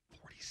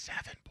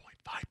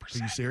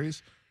 47.5%. Are you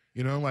serious?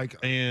 You know, like,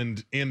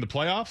 and in the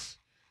playoffs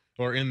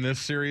or in this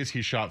series,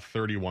 he shot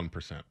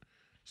 31%.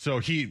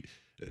 So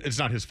it's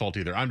not his fault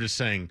either. I'm just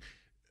saying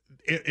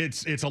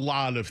it's a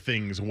lot of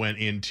things went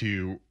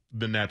into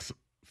the Nets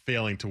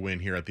failing to win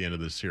here at the end of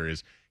this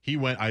series. He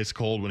went ice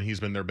cold when he's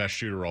been their best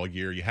shooter all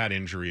year. You had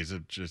injuries.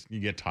 You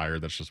get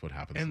tired. That's just what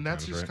happens. And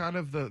that's just kind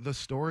of the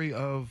story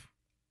of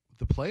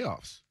the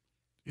playoffs.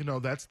 You know,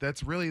 that's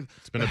really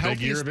it's been a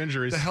big year of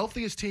injuries. The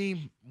healthiest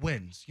team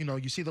wins. You know,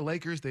 you see the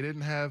Lakers, they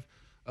didn't have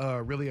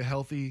really a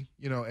healthy,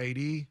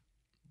 AD.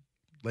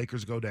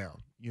 Lakers go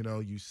down. You know,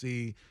 you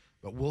see,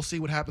 but we'll see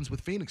what happens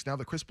with Phoenix now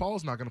that Chris Paul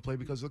is not going to play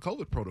because of the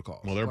COVID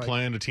protocols. Well, they're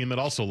playing a team that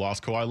also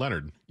lost Kawhi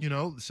Leonard. You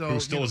know, so who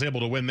still was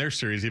able to win their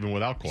series even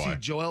without Kawhi. See,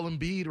 Joel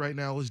Embiid right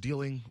now is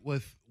dealing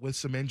with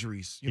some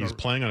injuries. He's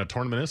playing on a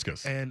torn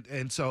meniscus,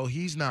 and so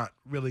he's not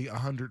really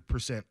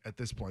 100% at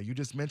this point. You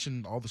just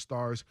mentioned all the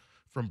stars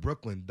from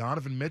Brooklyn.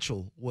 Donovan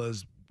Mitchell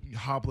was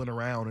hobbling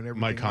around and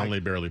everything. Mike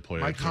Conley barely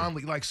played. Mike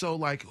Conley,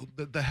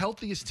 the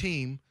healthiest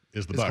team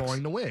is the Bucks.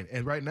 Going to win,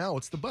 and right now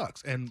it's the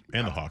Bucks and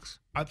the Hawks.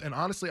 And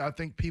honestly, I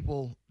think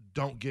people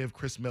don't give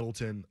Chris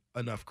Middleton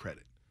enough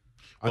credit.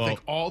 I think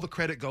all the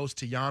credit goes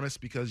to Giannis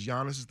because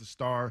Giannis is the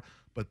star,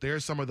 but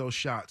there's some of those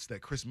shots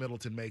that Chris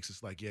Middleton makes.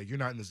 It's like, yeah, you're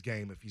not in this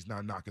game if he's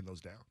not knocking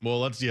those down. Well,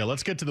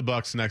 let's get to the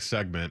Bucks next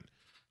segment.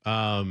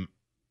 Giannis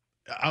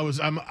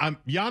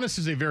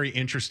is a very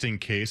interesting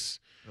case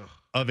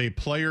of a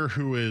player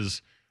who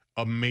is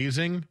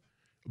amazing,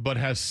 but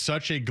has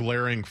such a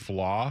glaring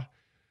flaw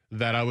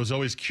that I was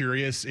always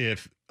curious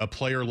if a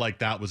player like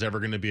that was ever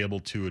going to be able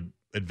to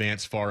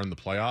advance far in the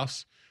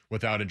playoffs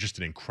without just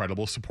an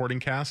incredible supporting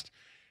cast.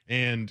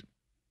 And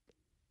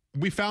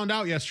we found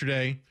out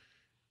yesterday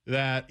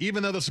that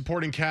even though the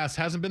supporting cast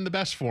hasn't been the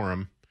best for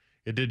him,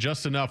 it did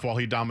just enough while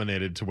he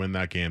dominated to win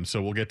that game.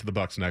 So we'll get to the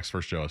Bucks next.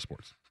 First, Joe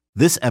Sports.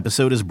 This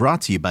episode is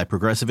brought to you by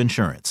Progressive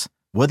Insurance.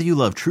 Whether you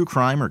love true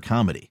crime or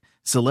comedy,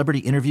 celebrity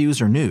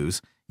interviews or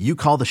news, you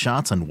call the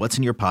shots on what's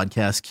in your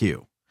podcast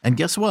queue. And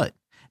guess what?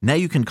 Now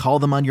you can call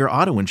them on your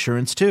auto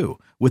insurance too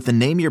with the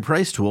Name Your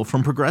Price tool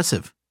from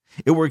Progressive.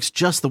 It works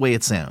just the way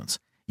it sounds.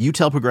 You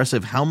tell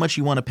Progressive how much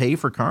you want to pay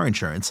for car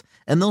insurance,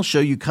 and they'll show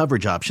you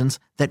coverage options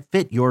that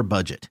fit your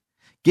budget.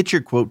 Get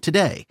your quote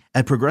today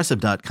at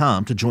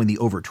Progressive.com to join the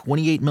over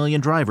 28 million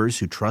drivers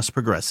who trust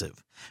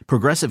Progressive.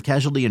 Progressive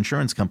Casualty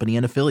Insurance Company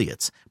and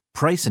Affiliates.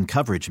 Price and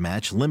coverage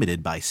match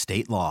limited by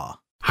state law.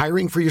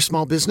 Hiring for your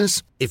small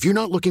business? If you're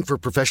not looking for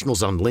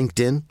professionals on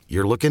LinkedIn,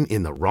 you're looking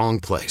in the wrong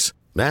place.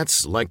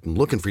 That's like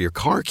looking for your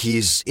car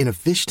keys in a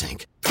fish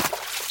tank.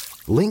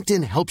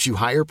 LinkedIn helps you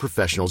hire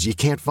professionals you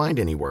can't find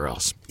anywhere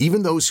else,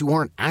 even those who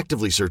aren't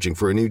actively searching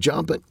for a new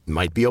job but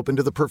might be open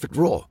to the perfect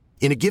role.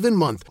 In a given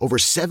month, over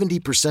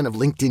 70% of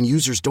LinkedIn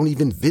users don't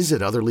even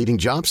visit other leading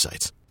job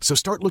sites. So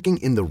start looking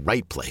in the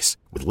right place.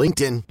 With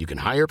LinkedIn, you can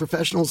hire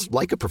professionals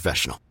like a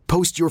professional.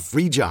 Post your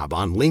free job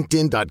on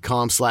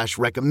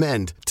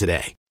linkedin.com/recommend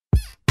today.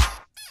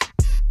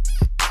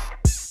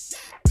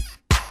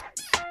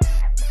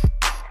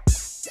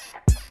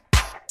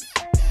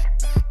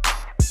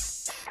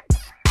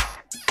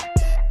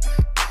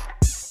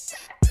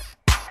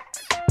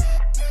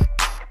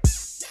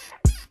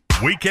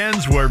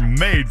 Weekends were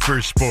made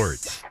for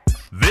sports.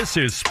 This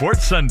is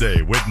Sports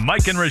Sunday with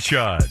Mike and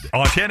Rashad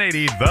on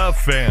 1080 The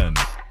Fan.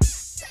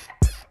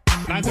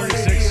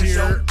 9:36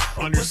 here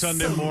on your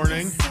Sunday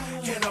morning.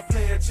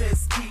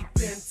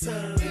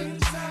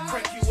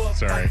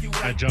 Sorry,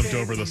 I jumped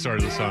over the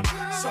start of the song.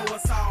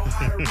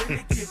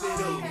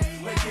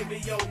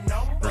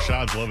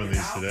 Rashad's loving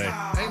these today.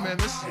 Hey man,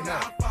 this is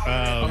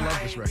I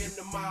love this record.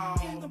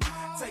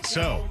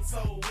 So,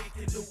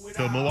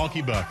 the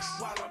Milwaukee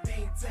Bucks.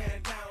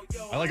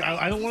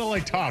 I don't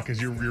want to talk because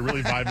you're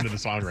really vibing to the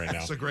song right now.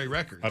 It's a great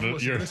record. I don't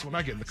listen to this when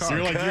I get in the car. So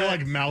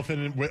you're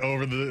mouthing it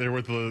over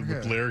with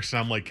the lyrics,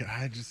 and I'm like,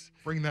 I just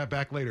bring that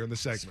back later in the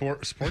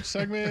segment. Sports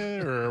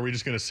segment, or are we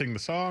just gonna sing the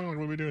song? What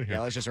are we doing here?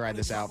 Yeah, let's just ride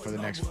this out for the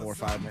next 4 or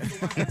 5 minutes.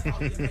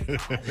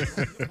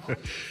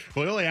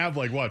 Well, we only have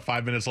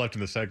 5 minutes left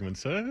in the segment,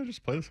 so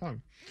just play the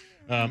song.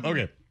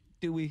 Okay.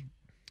 Do we?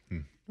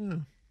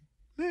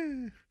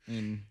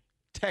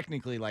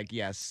 Technically,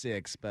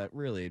 6, but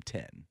really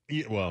 10.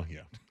 Yeah, well,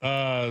 yeah.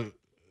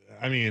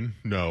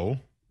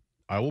 No.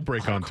 I will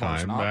break on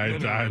time.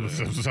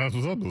 So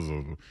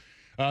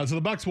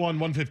the Bucks won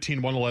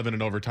 115-111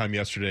 in overtime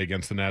yesterday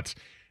against the Nets.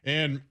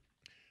 And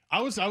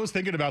I was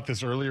thinking about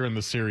this earlier in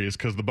the series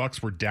because the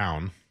Bucks were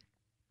down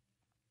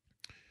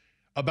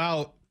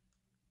about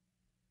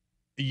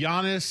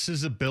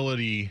Giannis's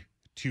ability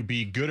to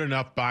be good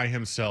enough by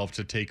himself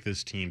to take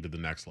this team to the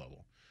next level.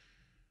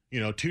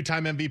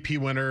 2-time MVP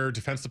winner,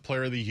 defensive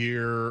player of the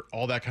year,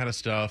 all that kind of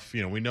stuff.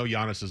 We know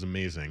Giannis is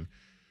amazing.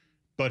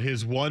 But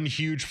his one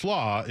huge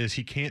flaw is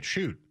he can't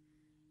shoot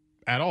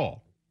at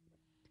all.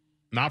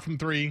 Not from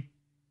three,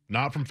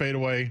 not from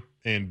fadeaway,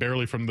 and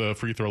barely from the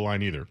free throw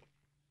line either.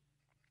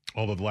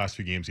 Although the last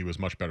few games he was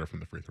much better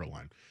from the free throw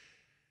line.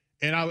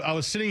 And I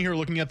was sitting here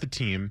looking at the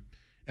team,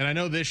 and I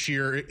know this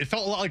year it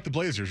felt a lot like the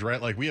Blazers, right?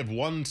 Like we have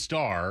one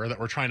star that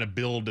we're trying to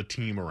build a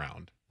team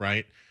around,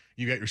 right?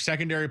 You got your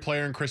secondary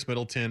player in Chris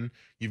Middleton.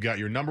 You've got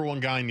your number one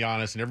guy in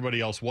Giannis, and everybody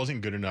else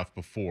wasn't good enough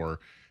before.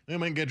 Then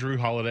we get Drew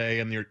Holiday,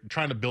 and you're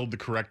trying to build the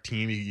correct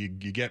team. You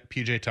get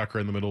PJ Tucker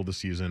in the middle of the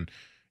season.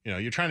 You know,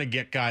 you're trying to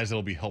get guys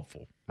that'll be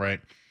helpful, right?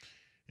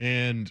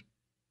 And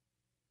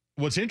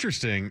what's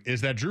interesting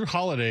is that Drew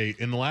Holiday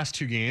in the last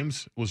 2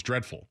 games was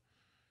dreadful.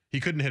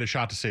 He couldn't hit a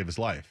shot to save his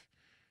life.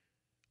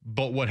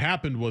 But what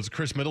happened was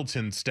Chris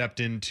Middleton stepped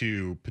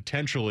into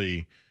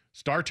potentially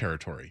star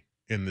territory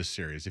in this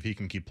series if he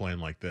can keep playing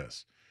like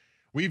this.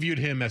 We viewed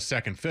him as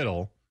second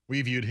fiddle.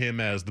 We viewed him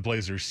as the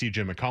Blazers'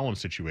 CJ McCollum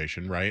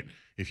situation, right?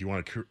 If you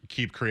want to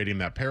keep creating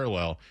that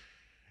parallel.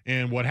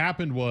 And what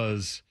happened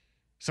was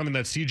something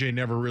that CJ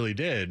never really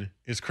did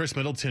is Chris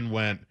Middleton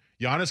went,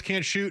 Giannis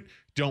can't shoot?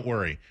 Don't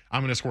worry.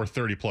 I'm going to score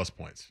 30-plus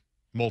points,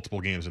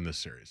 multiple games in this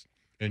series,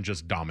 and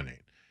just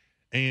dominate.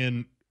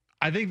 And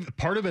I think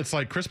part of it's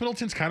like Chris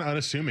Middleton's kind of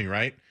unassuming,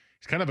 right?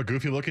 He's kind of a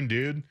goofy-looking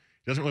dude. He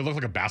doesn't really look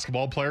like a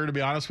basketball player, to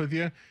be honest with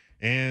you.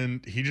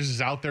 And he just is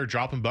out there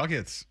dropping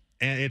buckets.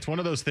 And it's one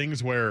of those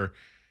things where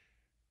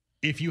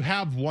if you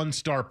have one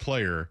star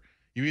player,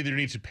 you either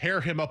need to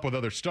pair him up with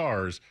other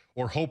stars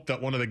or hope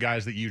that one of the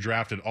guys that you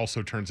drafted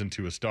also turns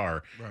into a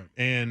star. Right.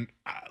 And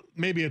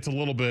maybe it's a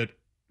little bit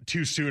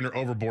too soon or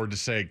overboard to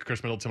say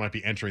Chris Middleton might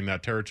be entering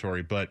that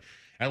territory. But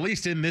at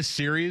least in this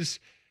series,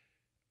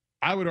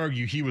 I would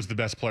argue he was the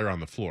best player on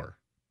the floor.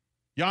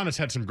 Giannis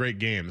had some great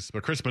games,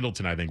 but Chris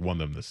Middleton, I think, won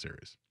them this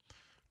series.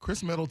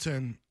 Chris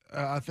Middleton,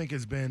 I think,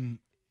 has been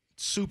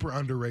super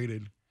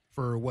underrated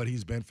for what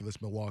he's been for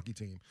this Milwaukee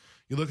team.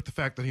 You look at the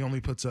fact that he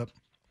only puts up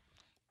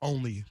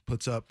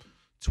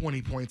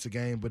 20 points a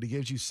game, but he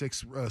gives you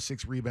six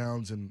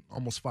rebounds and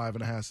almost five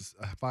and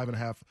a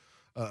half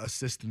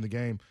assists in the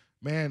game.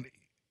 Man,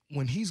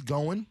 when he's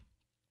going,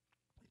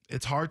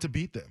 it's hard to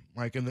beat them.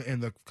 Like in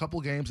the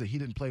couple games that he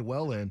didn't play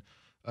well in,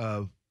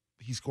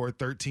 he scored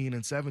 13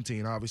 and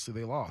 17. Obviously,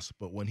 they lost.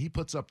 But when he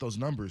puts up those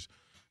numbers,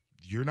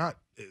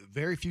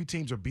 very few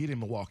teams are beating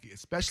Milwaukee,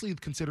 especially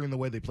considering the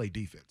way they play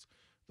defense.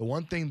 The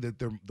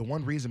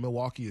one reason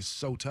Milwaukee is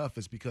so tough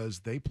is because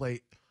they play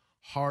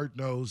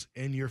hard-nosed,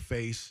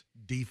 in-your-face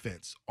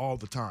defense all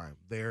the time.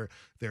 They're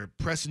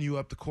pressing you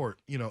up the court,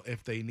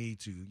 if they need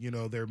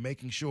to. They're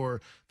making sure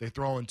they're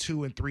throwing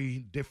 2 and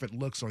 3 different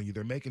looks on you.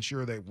 They're making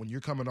sure that when you're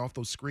coming off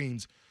those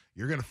screens,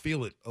 you're going to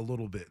feel it a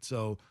little bit.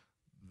 So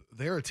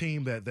they're a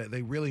team that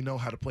they really know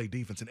how to play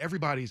defense. And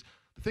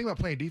the thing about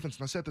playing defense,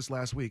 and I said this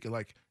last week,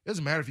 it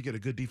doesn't matter if you get a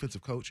good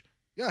defensive coach,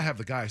 you got to have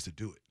the guys to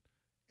do it.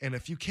 And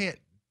if you can't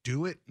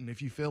do it, and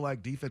if you feel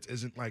like defense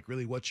isn't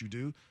really what you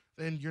do,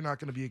 then you're not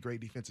going to be a great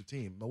defensive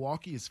team.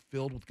 Milwaukee is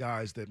filled with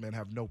guys that,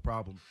 have no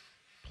problem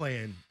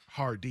playing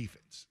hard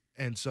defense.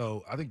 And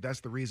so I think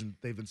that's the reason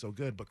they've been so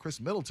good. But Chris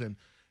Middleton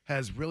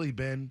has really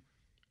been,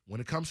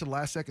 when it comes to the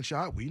last-second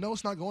shot, we know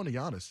it's not going to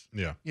Giannis.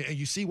 Yeah. And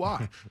you see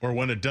why. Or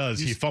when it does,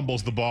 he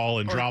fumbles the ball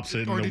and drops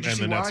it, and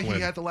the Nets win. He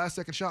had the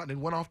last-second shot and it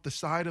went off the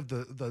side of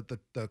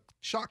the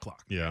shot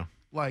clock. Yeah.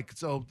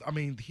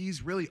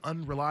 He's really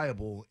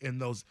unreliable in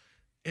those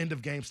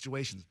end-of-game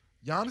situations.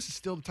 Giannis is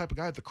still the type of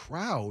guy the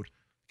crowd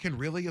can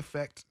really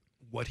affect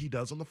what he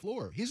does on the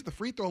floor. He's at the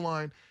free throw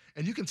line,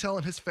 and you can tell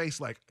in his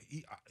face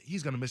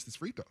he's going to miss this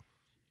free throw.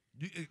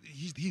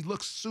 He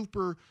looks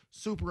super,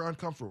 super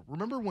uncomfortable.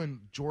 Remember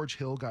when George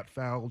Hill got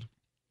fouled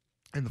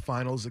in the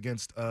finals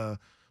against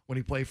when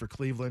he played for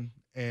Cleveland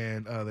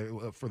and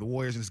for the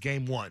Warriors in his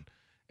game 1,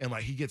 and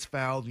he gets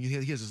fouled, and he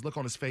has this look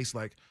on his face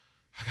like,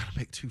 I got to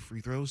make 2 free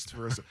throws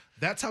for us.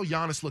 That's how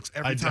Giannis looks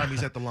every time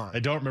he's at the line.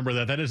 I don't remember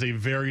that. That is a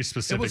very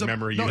specific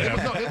memory you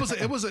have.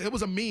 It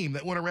was a meme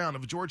that went around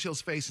of George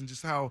Hill's face and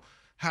just how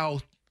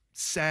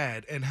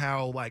sad and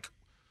how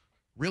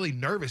really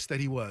nervous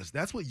that he was.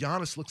 That's what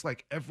Giannis looks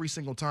like every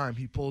single time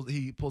he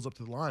pulls up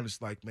to the line.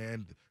 It's like,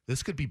 man,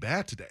 this could be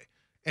bad today.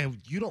 And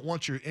you don't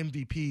want your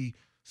MVP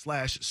 /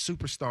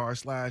 superstar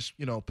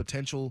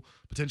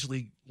 /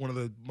 potentially one of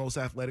the most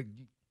athletic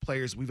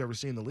players we've ever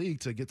seen in the league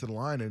to get to the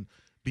line and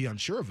be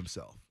unsure of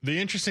himself. The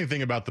interesting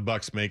thing about the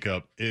Bucks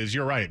makeup is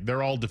you're right.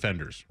 They're all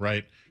defenders,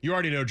 right? You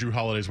already know Drew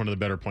Holiday is one of the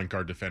better point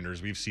guard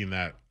defenders. We've seen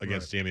that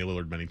against Damian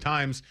Lillard many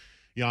times.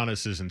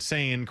 Giannis is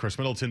insane. Chris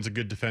Middleton's a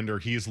good defender.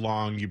 He's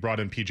long. You brought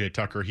in PJ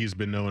Tucker. He's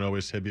been known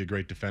always to be a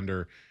great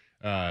defender.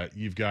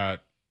 You've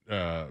got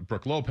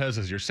Brook Lopez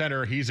as your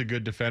center. He's a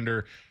good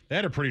defender. They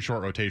had a pretty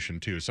short rotation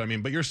too. So,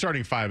 but your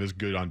starting 5 is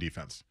good on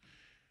defense.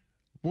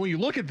 When you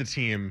look at the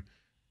team,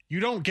 you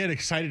don't get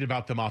excited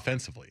about them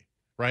offensively.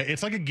 Right?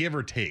 It's like a give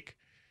or take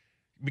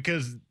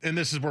because, and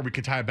this is where we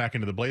can tie it back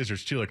into the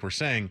Blazers too. Like we're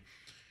saying,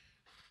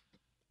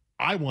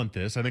 I want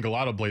this. I think a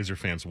lot of Blazer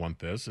fans want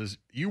this, is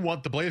you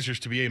want the Blazers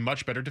to be a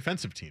much better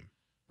defensive team.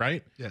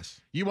 right?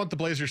 Yes. You want the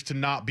Blazers to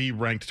not be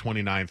ranked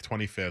 29th,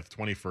 25th,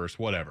 21st,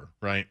 whatever,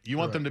 right? You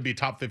want them to be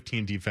top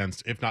 15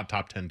 defense, if not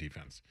top 10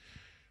 defense.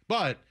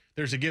 But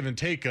there's a give and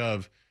take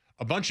of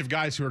a bunch of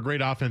guys who are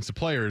great offensive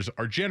players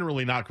are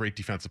generally not great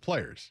defensive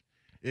players.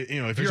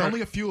 If there's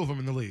only a few of them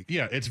in the league.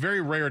 Yeah, it's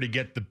very rare to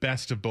get the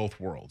best of both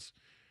worlds.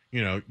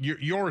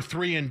 Your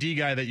 3-and-D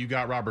guy that you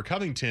got, Robert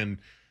Covington,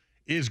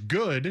 is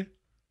good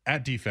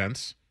at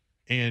defense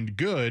and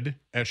good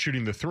at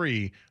shooting the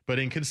three, but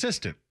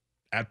inconsistent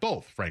at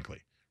both,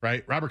 frankly,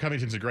 right? Robert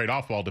Covington's a great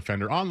off-ball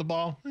defender. On the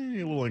ball, a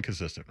little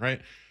inconsistent, right?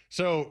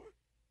 So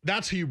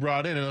that's who you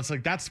brought in, and it's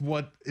like that's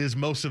what is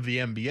most of the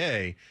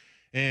NBA,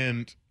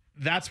 and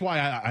that's why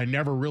I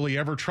never really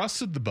ever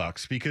trusted the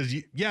Bucks because,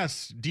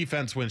 yes,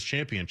 defense wins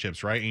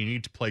championships, right? And you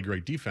need to play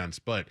great defense,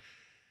 but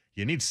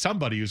you need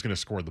somebody who's going to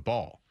score the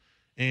ball.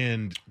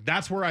 And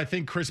that's where I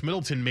think Chris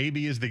Middleton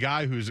maybe is the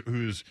guy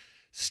who's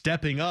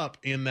stepping up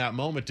in that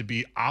moment to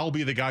be, I'll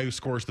be the guy who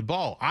scores the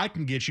ball. I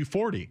can get you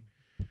 40.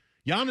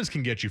 Giannis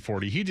can get you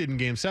 40. He did in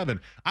Game 7.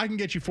 I can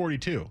get you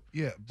 42.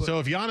 Yeah. So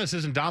if Giannis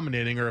isn't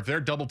dominating or if they're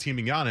double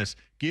teaming Giannis,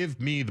 give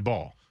me the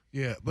ball.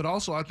 Yeah, but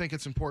also I think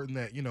it's important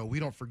that, we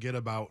don't forget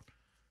about,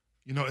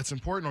 it's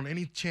important on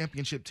any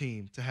championship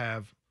team to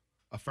have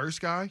a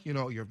first guy,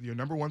 your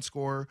number one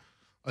scorer,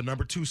 a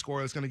number two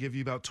scorer that's going to give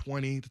you about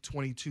 20 to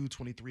 22,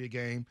 23 a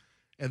game,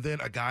 and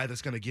then a guy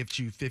that's going to give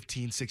you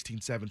 15,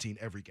 16, 17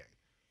 every game.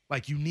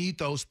 Like, you need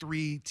those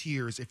three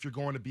tiers if you're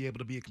going to be able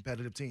to be a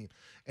competitive team.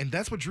 And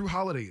that's what Drew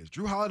Holiday is.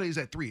 Drew Holiday is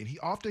at 3, and he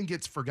often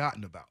gets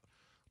forgotten about.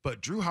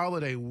 But Drew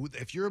Holiday,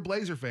 if you're a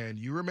Blazer fan,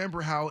 you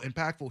remember how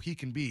impactful he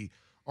can be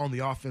on the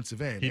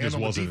offensive end. He and just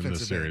on wasn't the in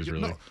this series,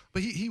 really. No,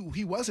 but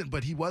he wasn't,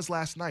 but he was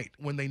last night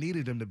when they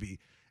needed him to be.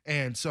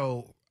 And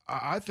so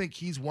I think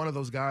he's one of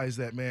those guys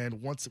that, man,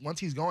 once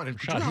he's gone. And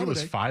Drew Holiday, he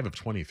was 5 of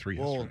 23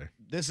 yesterday.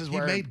 This is he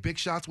where made big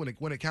shots when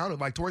it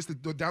counted. Like towards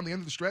down the end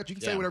of the stretch, you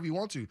can say whatever you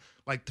want to.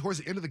 Like towards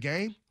the end of the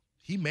game,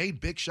 he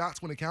made big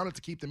shots when it counted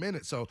to keep them in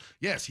it. So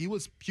yes, he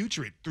was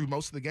putrid through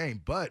most of the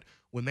game. But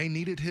when they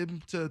needed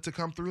him to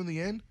come through in the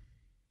end,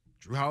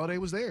 Drew Holiday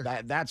was there.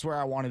 That's where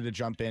I wanted to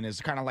jump in, is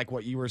kind of like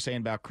what you were saying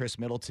about Chris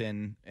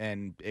Middleton,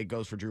 and it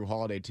goes for Drew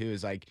Holiday too,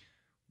 is like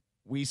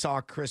we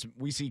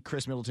see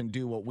Chris Middleton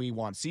do what we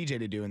want CJ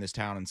to do in this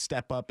town and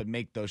step up and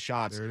make those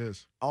shots. There it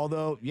is.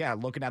 Although,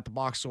 looking at the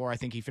box score, I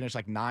think he finished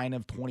like 9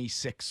 of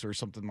 26 or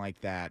something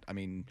like that. I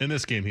mean, in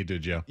this game he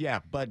did, yeah. Yeah,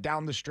 but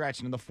down the stretch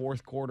and in the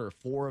fourth quarter,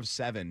 4 of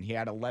 7. He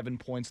had 11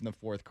 points in the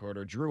fourth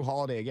quarter. Drew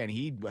Holiday, again,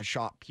 he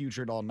shot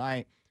putrid all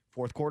night.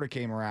 Fourth quarter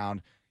came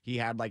around. He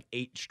had like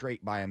 8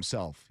 straight by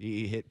himself.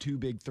 He hit 2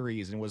 big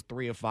threes and was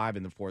 3 of 5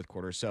 in the fourth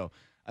quarter. So,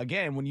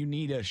 again, when you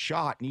need a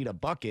shot, need a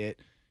bucket,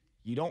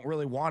 you don't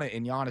really want it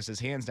in Giannis's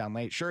hands down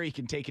late. Sure, he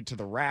can take it to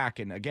the rack,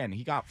 and again,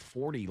 he got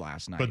 40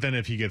 last night. But then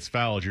if he gets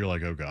fouled, you're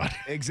like, oh, God.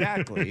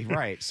 Exactly,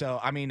 right. So,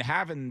 I mean,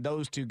 having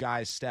those two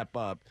guys step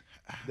up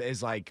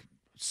is like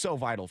so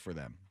vital for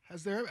them.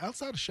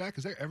 Outside of Shaq,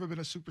 has there ever been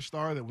a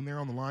superstar that when they're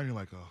on the line, you're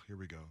like, oh, here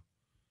we go?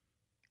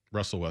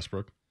 Russell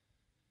Westbrook.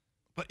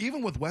 But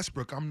even with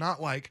Westbrook, I'm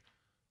not like,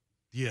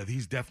 yeah,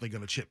 he's definitely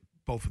going to chip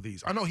both of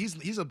these. I know he's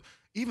a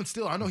even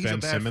still. I know he's Ben a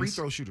bad Simmons. free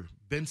throw shooter.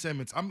 Ben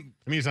Simmons. I mean,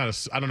 he's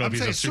not. I don't know if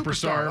he's a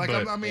superstar. Like,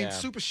 but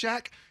Super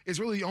Shaq is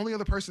really the only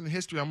other person in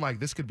history. I'm like,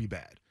 this could be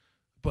bad.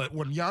 But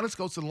when Giannis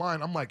goes to the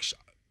line, I'm like,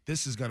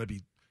 this is going to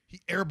be.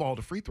 He airballed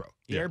a free throw.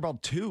 He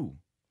airballed 2.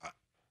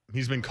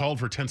 He's been called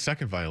for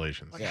 10-second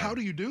violations. Like, how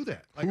do you do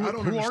that? Like, who, I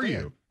don't who understand. are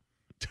you?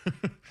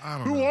 I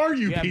don't Who know. are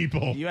you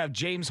people? You have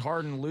James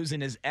Harden losing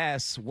his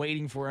S,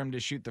 waiting for him to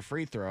shoot the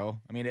free throw.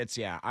 I mean,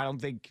 I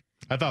don't think.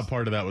 I thought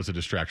part of that was a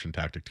distraction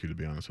tactic too, to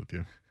be honest with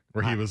you,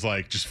 where he was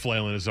like just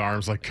flailing his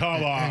arms, like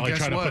come on, like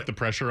trying to put the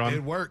pressure on.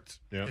 It worked.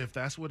 Yeah. If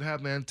that's what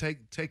happened, man,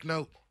 take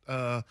note.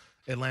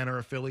 Atlanta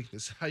or Philly.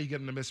 This is how you get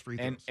them to miss free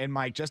throws. And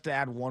Mike, just to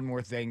add one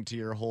more thing to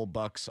your whole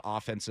Bucks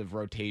offensive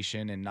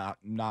rotation and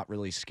not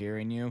really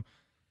scaring you.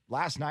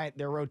 Last night,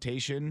 their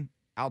rotation,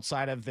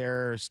 outside of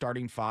their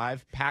starting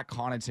 5, Pat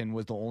Connaughton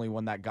was the only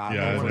one that got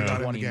over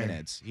 20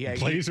 minutes.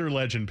 Blazer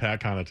legend Pat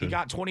Connaughton. He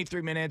got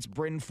 23 minutes.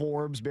 Britton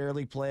Forbes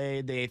barely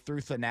played. They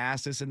threw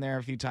Thanasis in there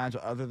a few times.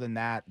 But other than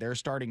that, their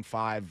starting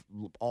 5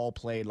 all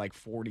played like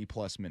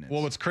 40-plus minutes.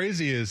 Well, what's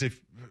crazy is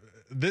if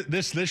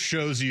this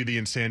shows you the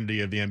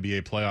insanity of the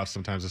NBA playoffs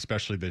sometimes,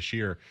 especially this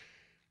year.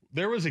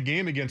 There was a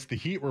game against the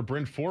Heat where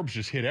Britton Forbes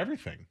just hit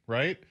everything,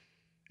 right?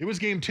 It was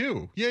game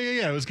 2.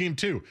 Yeah. It was game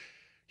 2.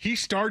 He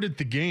started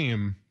the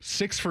game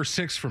 6 for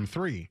 6 from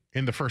 3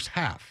 in the first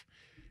half.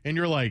 And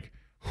you're like,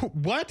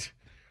 what?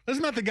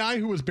 Isn't that the guy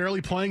who was barely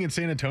playing in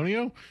San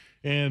Antonio?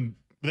 And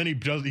then he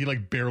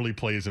like barely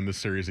plays in this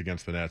series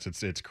against the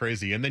Nets. It's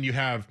crazy. And then you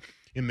have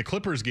in the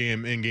Clippers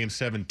game in game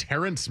 7,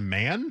 Terrence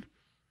Mann.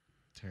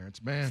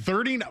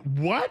 39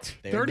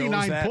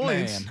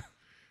 points. Man.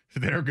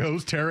 There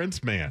goes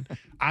Terrence Mann.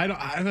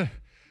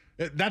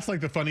 That's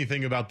like the funny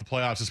thing about the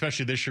playoffs,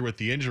 especially this year with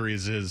the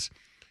injuries, is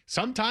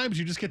sometimes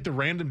you just get the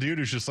random dude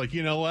who's just like,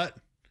 you know what?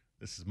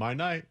 This is my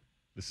night.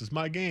 This is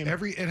my game.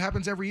 It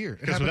happens every year.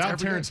 Because without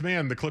Terrence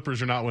Mann, the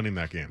Clippers are not winning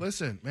that game.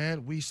 Listen,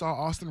 man, we saw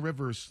Austin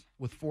Rivers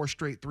with 4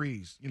 straight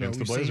threes. Against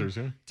the Blazers,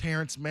 yeah.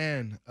 Terrence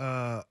Mann.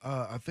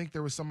 I think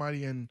there was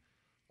somebody in,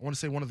 I want to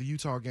say one of the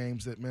Utah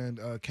games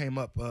that came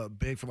up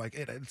big for like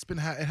it.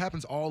 It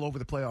happens all over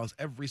the playoffs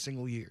every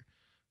single year.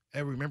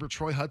 Remember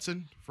Troy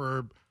Hudson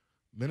for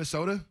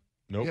Minnesota?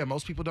 Nope. Yeah,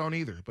 most people don't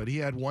either. But he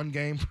had one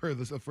game for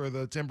the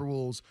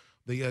Timberwolves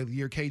the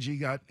year KG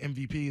got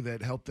MVP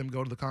that helped them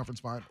go to the conference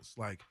finals.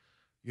 Like,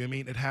 you know what I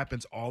mean? It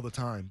happens all the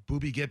time.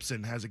 Boobie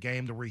Gibson has a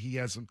game where he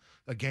has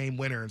a game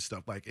winner and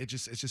stuff. Like, it's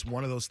just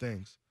one of those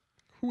things.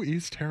 Who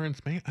is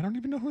Terrence Mann? I don't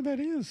even know who that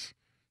is.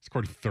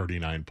 Scored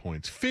 39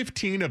 points,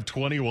 15 of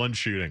 21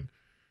 shooting,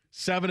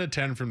 7 of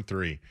 10 from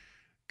 3.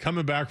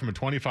 Coming back from a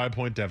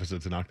 25-point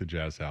deficit to knock the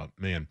Jazz out.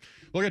 Man,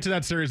 we'll get to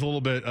that series a little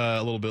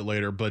bit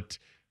later, but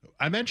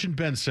I mentioned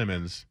Ben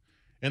Simmons,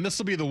 and this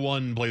will be the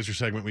one Blazer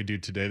segment we do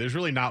today. There's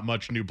really not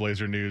much new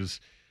Blazer news.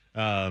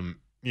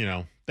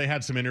 They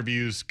had some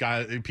interviews,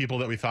 people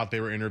that we thought they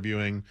were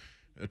interviewing,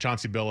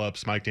 Chauncey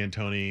Billups, Mike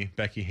D'Antoni,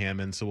 Becky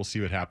Hammond, so we'll see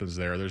what happens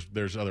there.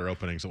 There's other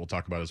openings that we'll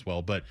talk about as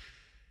well, but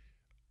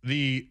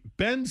the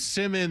Ben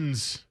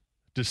Simmons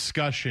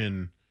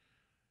discussion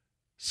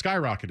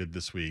skyrocketed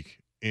this week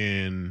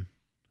in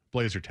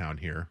Blazer Town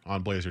here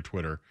on Blazer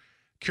Twitter.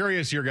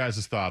 Curious your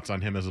guys' thoughts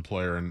on him as a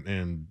player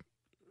and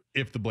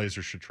if the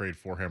Blazers should trade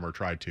for him or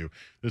try to.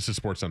 This is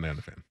Sports Sunday on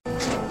the Fan.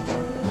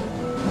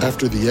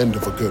 After the end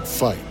of a good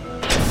fight,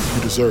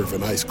 you deserve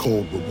an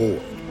ice-cold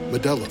reward.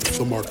 Modelo is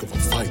the mark of a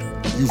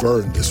fighter. You've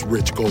earned this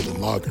rich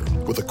golden lager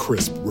with a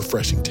crisp,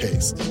 refreshing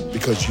taste.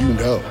 Because you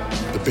know,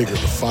 the bigger the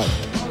fight,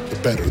 the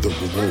better the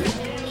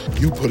reward.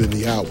 You put in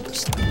the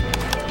hours,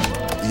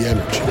 the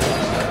energy,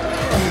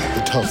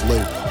 the tough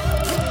labor.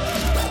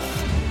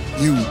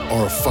 You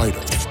are a fighter,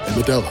 and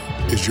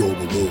Modelo is your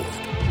reward.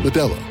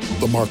 Modelo,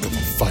 the mark of a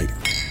fighter.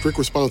 Drink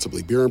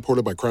responsibly. Beer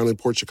imported by Crown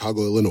Imports,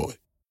 Chicago, Illinois.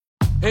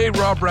 Hey,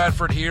 Rob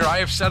Bradford here. I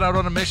have set out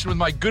on a mission with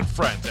my good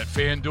friends at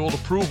FanDuel to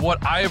prove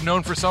what I have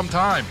known for some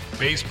time.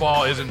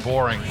 Baseball isn't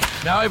boring.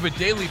 Now I have a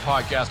daily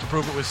podcast to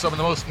prove it with some of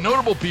the most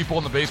notable people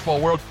in the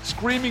baseball world,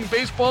 screaming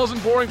baseball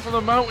isn't boring from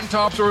the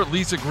mountaintops, or at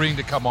least agreeing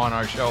to come on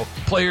our show.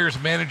 Players,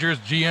 managers,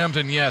 GMs,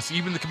 and yes,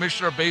 even the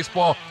commissioner of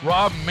baseball,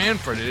 Rob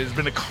Manfred. It has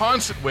been a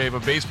constant wave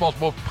of baseball's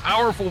most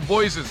powerful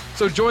voices.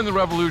 So join the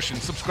revolution.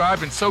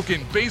 Subscribe and soak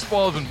in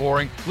Baseball Isn't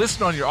Boring.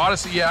 Listen on your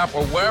Odyssey app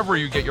or wherever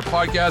you get your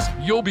podcasts.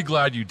 You'll be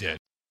glad you did.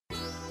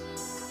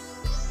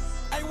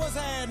 What's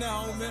happening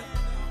now, homie?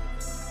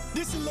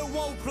 This is Lil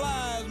Whoa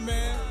Plies,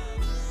 man.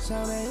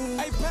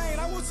 Hey, Payne,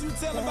 I want you to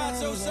tell him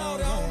about your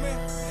shorty,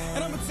 homie.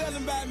 And I'm going to tell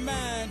him about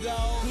mine,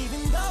 dog.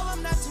 Even though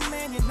I'm not your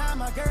man, you're not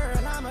my girl,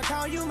 I'm going to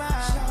call you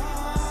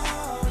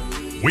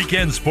mine.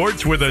 Weekend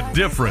sports with a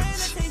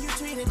difference.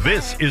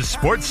 This is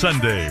Sports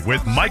Sunday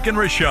with Mike and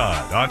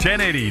Rashad on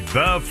 1080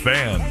 The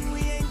Fan.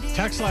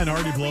 Text line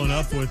already blown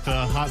up with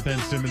hot Ben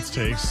Simmons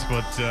takes,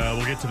 but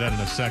we'll get to that in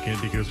a second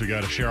because we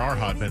got to share our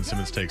hot Ben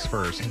Simmons takes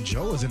first. And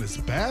Joe is in his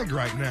bag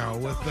right now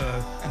with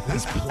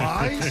his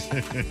plies.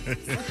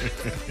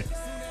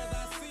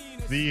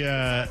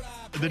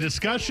 The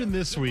discussion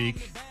this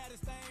week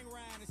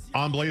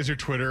on Blazer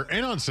Twitter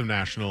and on some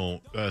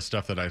national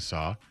stuff that I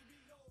saw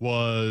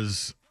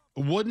was,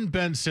 wouldn't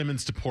Ben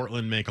Simmons to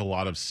Portland make a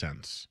lot of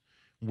sense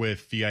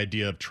with the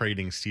idea of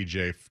trading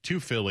CJ to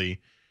Philly,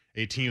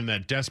 a team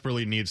that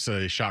desperately needs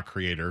a shot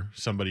creator,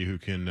 somebody who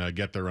can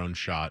get their own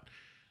shot,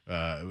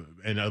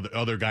 and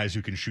other guys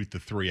who can shoot the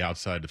three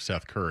outside of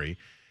Seth Curry.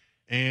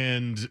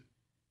 And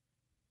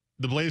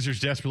the Blazers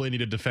desperately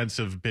need a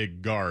defensive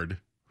big guard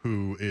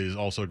who is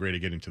also great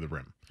at getting to the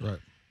rim. Right.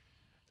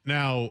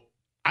 Now,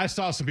 I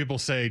saw some people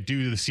say,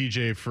 do the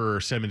CJ for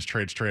Simmons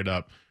trade straight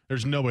up.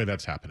 There's no way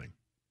that's happening.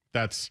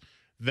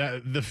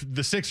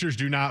 The Sixers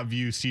do not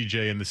view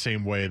CJ in the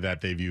same way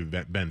that they view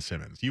Ben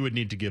Simmons. You would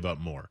need to give up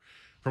more.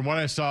 From what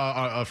I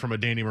saw from a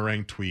Danny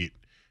Marang tweet,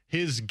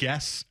 his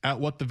guess at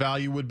what the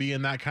value would be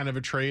in that kind of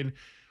a trade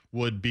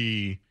would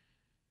be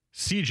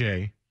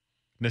CJ,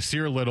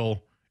 Nasir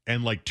Little,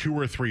 and like 2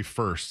 or 3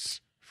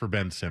 firsts for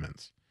Ben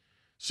Simmons.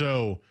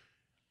 So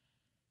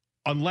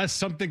unless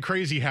something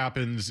crazy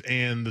happens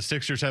and the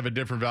Sixers have a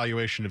different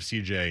valuation of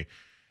CJ,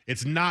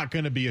 it's not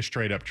going to be a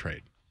straight up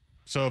trade.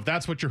 So if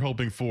that's what you're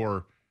hoping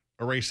for,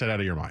 erase that out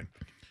of your mind.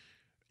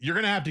 You're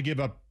going to have to give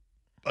up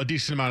a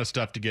decent amount of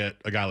stuff to get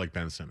a guy like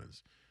Ben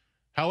Simmons.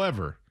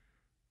 However,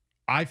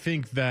 I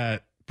think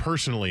that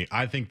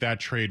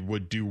trade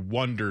would do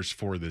wonders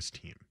for this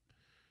team.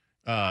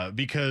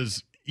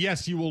 Because,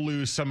 yes, you will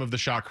lose some of the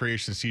shot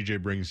creation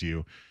CJ brings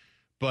you,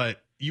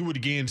 but you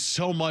would gain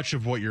so much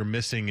of what you're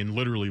missing in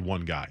literally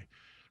one guy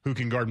who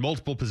can guard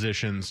multiple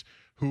positions,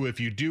 who, if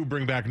you do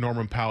bring back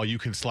Norman Powell, you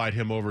can slide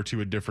him over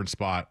to a different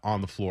spot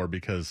on the floor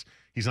because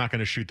he's not going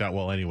to shoot that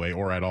well anyway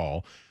or at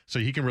all. So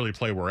he can really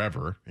play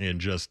wherever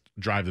and just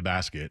drive the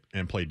basket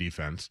and play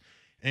defense.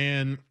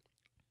 And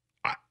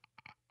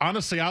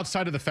honestly,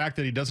 outside of the fact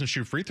that he doesn't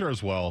shoot free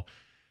throws well,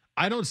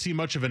 I don't see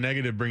much of a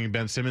negative bringing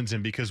Ben Simmons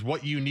in because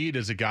what you need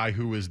is a guy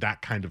who is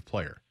that kind of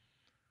player.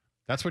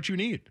 That's what you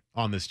need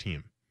on this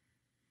team.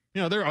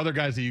 You know, there are other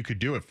guys that you could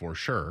do it for,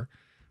 sure.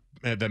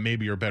 that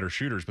maybe are better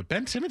shooters, but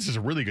Ben Simmons is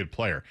a really good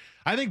player.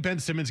 I think Ben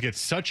Simmons gets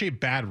such a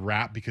bad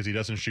rap because he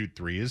doesn't shoot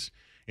threes,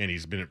 and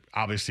he's been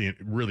obviously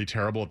really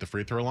terrible at the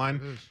free throw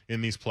line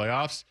in these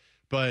playoffs.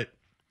 But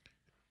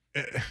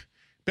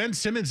Ben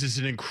Simmons is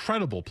an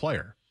incredible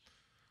player.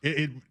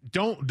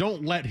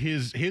 Don't let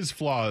his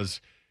flaws.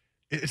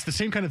 It's the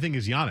same kind of thing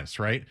as Giannis,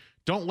 right?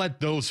 Don't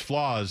let those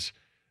flaws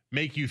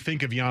make you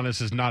think of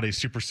Giannis as not a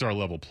superstar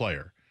level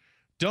player.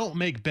 Don't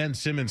make Ben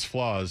Simmons'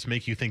 flaws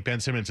make you think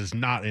Ben Simmons is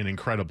not an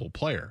incredible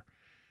player.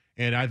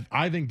 And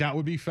I think that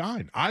would be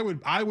fine. I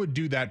would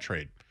do that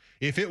trade.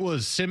 If it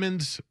was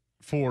Simmons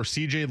for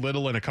CJ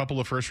Little and a couple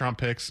of first-round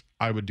picks,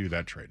 I would do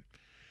that trade.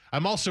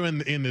 I'm also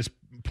in this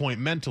point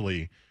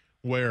mentally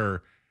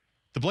where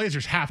the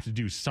Blazers have to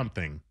do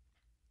something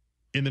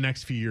in the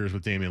next few years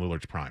with Damian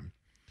Lillard's prime.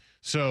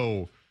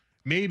 So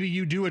maybe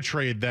you do a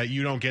trade that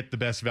you don't get the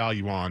best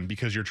value on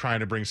because you're trying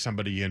to bring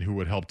somebody in who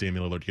would help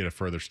Damian Lillard get a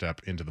further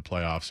step into the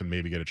playoffs and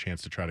maybe get a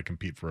chance to try to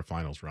compete for a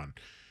finals run.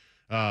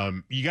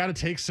 You got to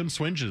take some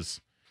swinges.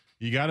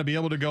 You got to be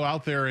able to go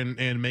out there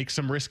and make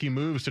some risky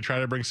moves to try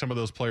to bring some of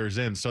those players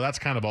in. So that's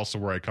kind of also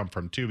where I come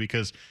from too,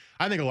 because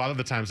I think a lot of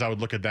the times I would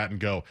look at that and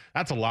go,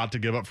 that's a lot to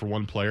give up for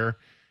one player.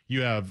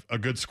 You have a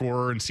good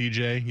scorer in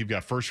CJ. You've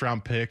got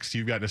first-round picks.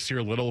 You've got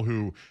Nasir Little,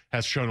 who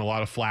has shown a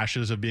lot of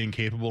flashes of being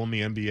capable in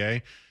the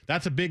NBA.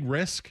 That's a big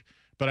risk,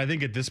 but I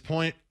think at this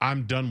point,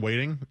 I'm done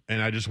waiting,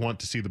 and I just want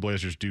to see the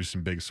Blazers do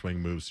some big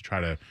swing moves to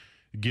try to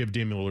give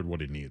Damian Lillard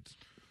what he needs.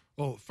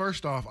 Well,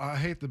 first off, I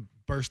hate to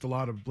burst a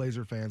lot of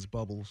Blazer fans'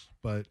 bubbles,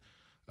 but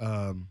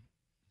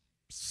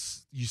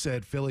you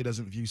said Philly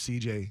doesn't view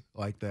CJ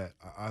like that.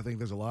 I think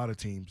there's a lot of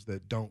teams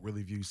that don't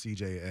really view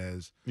CJ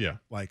as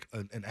like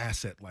an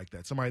asset like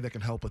that, somebody that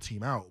can help a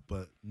team out,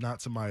 but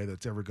not somebody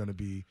that's ever going to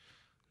be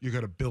you're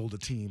going to build a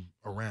team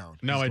around.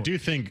 Now, I do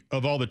think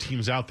of all the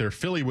teams out there,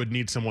 Philly would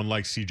need someone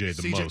like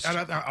CJ the most.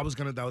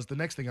 That was the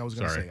next thing I was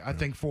going to say. I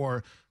think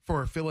for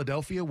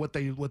Philadelphia, what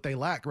they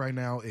lack right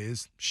now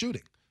is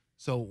shooting.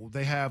 So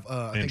they have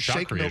I think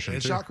Shake Milton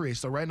and shot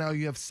creation. So right now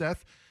you have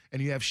Seth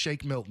and you have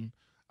Shake Milton.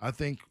 I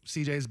think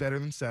CJ is better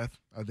than Seth.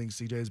 I think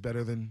CJ is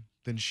better than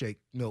Shake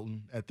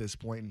Milton at this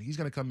point, and he's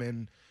going to come in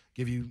and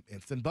give you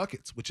instant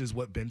buckets, which is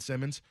what Ben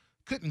Simmons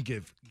couldn't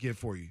give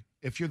for you.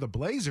 If you're the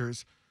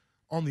Blazers,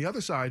 on the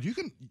other side, you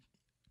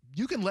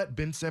can let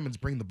Ben Simmons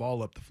bring the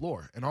ball up the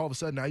floor, and all of a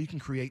sudden now you can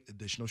create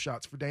additional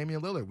shots for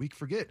Damian Lillard. We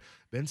forget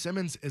Ben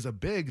Simmons is a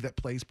big that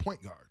plays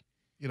point guard.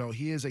 You know,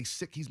 he's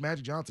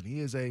Magic Johnson. He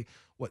is a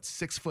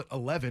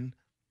 6'11"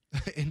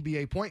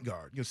 NBA point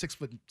guard,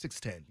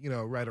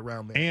 6'10", right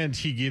around there. And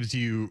he gives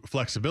you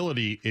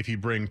flexibility. If you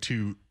bring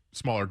two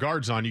smaller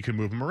guards on, you can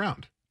move them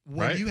around.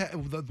 Right?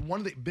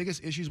 One of the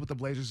biggest issues with the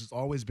Blazers has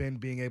always been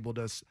being able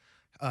to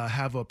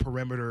have a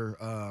perimeter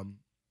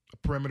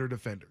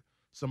defender,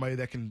 somebody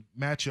that can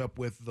match up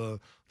with the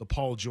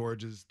Paul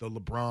Georges, the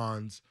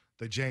LeBrons,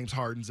 the James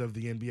Hardens of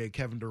the NBA,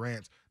 Kevin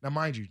Durant. Now,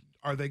 mind you,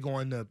 are they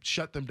going to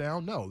shut them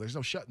down? No, there's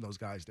no shutting those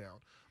guys down.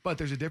 But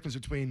there's a difference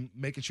between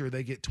making sure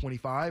they get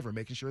 25 or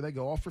making sure they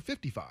go off for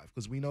 55,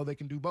 because we know they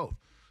can do both.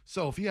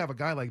 So if you have a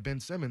guy like Ben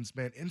Simmons,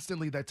 man,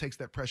 instantly that takes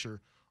that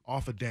pressure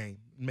off of Dame,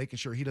 making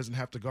sure he doesn't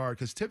have to guard,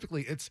 because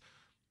typically it's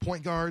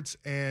point guards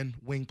and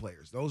wing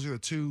players. Those are the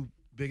two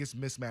biggest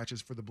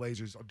mismatches for the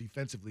Blazers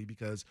defensively,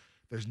 because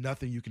there's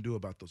nothing you can do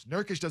about those.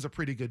 Nurkic does a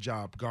pretty good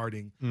job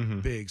guarding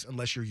bigs,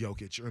 unless you're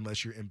Jokic or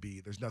unless you're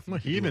Embiid. There's nothing.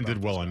 He even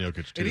did well on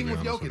Jokic too. And even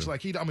with Jokic,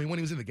 when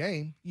he was in the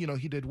game,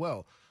 he did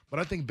well. But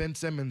I think Ben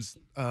Simmons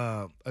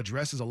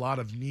addresses a lot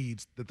of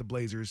needs that the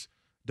Blazers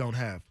don't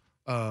have.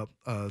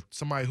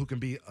 Somebody who can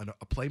be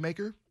a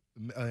playmaker,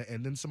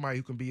 and then somebody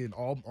who can be an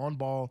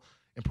on-ball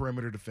and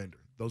perimeter defender.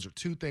 Those are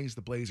two things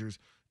the Blazers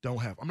don't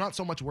have. I'm not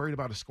so much worried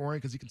about his scoring,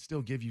 because he can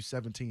still give you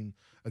 17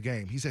 a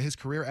game. He said his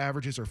career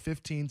averages are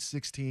 15,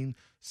 16,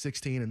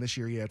 16, and this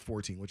year he had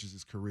 14, which is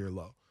his career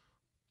low.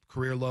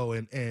 Career low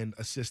and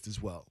assist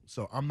as well.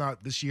 So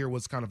this year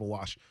was kind of a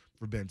wash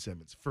for Ben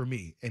Simmons, for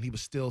me, and he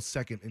was still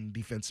second in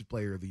Defensive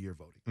Player of the Year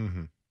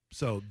voting.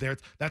 So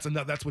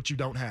that's what you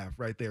don't have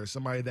right there.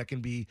 Somebody that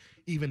can be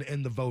even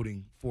in the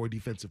voting for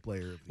Defensive Player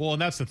of the Year. Well,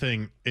 and that's the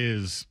thing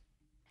is,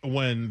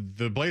 when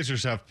the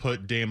Blazers have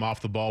put Dame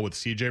off the ball with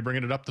CJ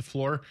bringing it up the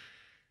floor,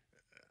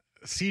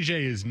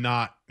 CJ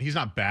he's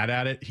not bad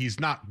at it. He's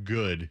not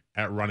good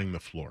at running the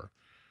floor.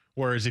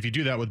 Whereas if you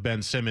do that with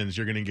Ben Simmons,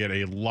 you're going to get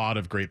a lot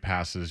of great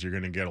passes. You're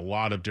going to get a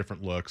lot of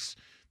different looks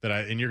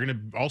and you're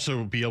going to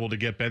also be able to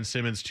get Ben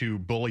Simmons to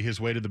bully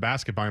his way to the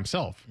basket by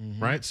himself.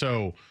 Right.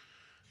 So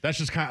that's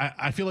just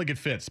I feel like it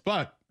fits,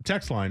 but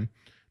text line,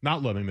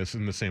 not loving this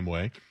in the same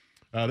way.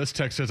 This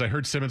text says, I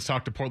heard Simmons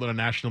talk to Portland on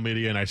national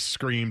media, and I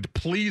screamed,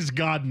 please,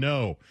 God,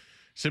 no.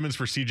 Simmons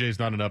for CJ is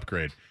not an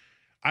upgrade.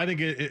 I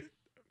think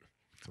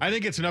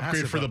it's an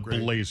upgrade for the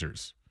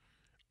Blazers.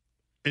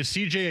 Is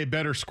CJ a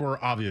better scorer?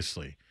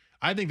 Obviously.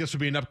 I think this would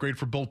be an upgrade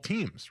for both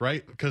teams,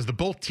 right? Because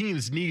both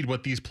teams need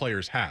what these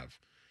players have.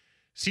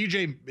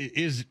 CJ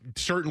is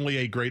certainly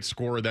a great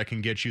scorer that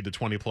can get you the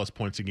 20-plus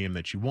points a game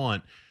that you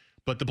want,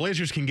 but the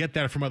Blazers can get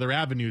that from other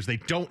avenues. They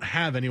don't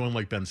have anyone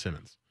like Ben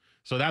Simmons.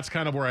 So that's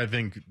kind of where I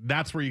think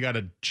that's where you got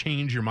to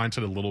change your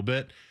mindset a little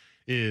bit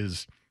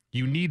is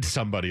you need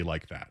somebody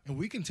like that. And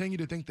we continue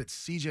to think that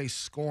CJ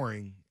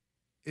scoring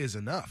is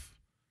enough.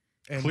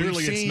 And clearly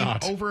we've seen it's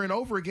not. Over and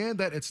over again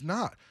that it's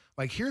not.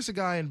 Like, here's a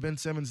guy in Ben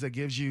Simmons that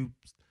gives you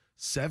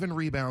 7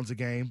 rebounds a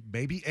game,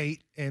 maybe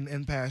 8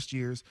 in past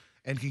years,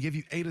 and can give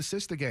you 8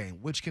 assists a game,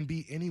 which can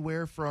be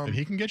anywhere from and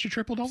he can get you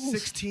triple doubles,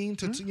 16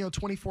 to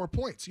 24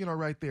 points,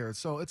 right there.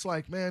 So it's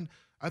like, man,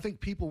 I think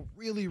people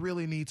really,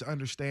 really need to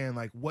understand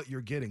like what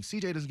you're getting.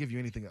 CJ doesn't give you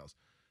anything else.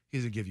 He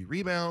doesn't give you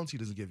rebounds. He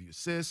doesn't give you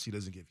assists. He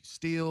doesn't give you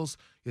steals.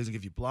 He doesn't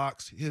give you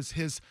blocks.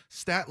 His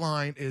stat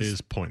line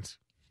is points.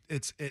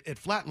 It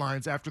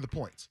flatlines after the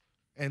points,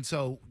 and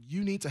so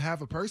you need to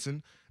have a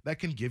person that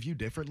can give you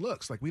different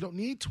looks. Like, we don't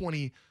need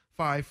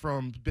 25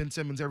 from Ben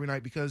Simmons every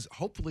night because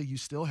hopefully you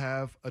still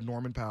have a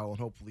Norman Powell and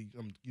hopefully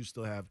you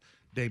still have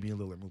Damian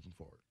Lillard moving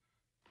forward.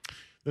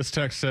 This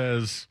text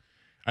says,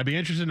 I'd be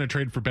interested in a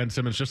trade for Ben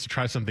Simmons just to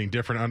try something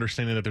different,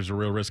 understanding that there's a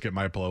real risk it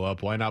might blow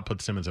up. Why not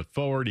put Simmons at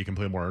forward? He can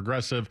play more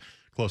aggressive,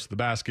 close to the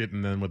basket,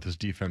 and then with his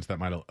defense, that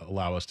might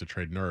allow us to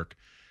trade Nurk.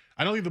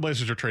 I don't think the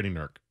Blazers are trading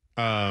Nurk.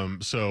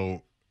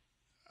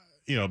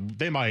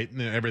 They might.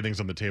 Everything's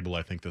on the table,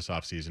 I think, this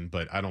offseason,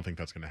 but I don't think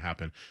that's going to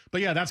happen.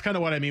 But, yeah, that's kind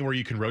of what I mean where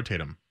you can rotate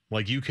them.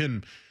 Like, you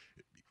can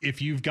 –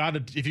 if you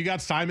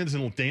got Simons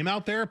and Dame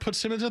out there, put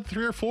Simmons at the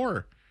 3 or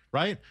 4,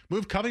 right?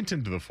 Move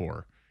Covington to the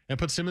 4 and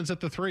put Simmons at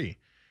the 3.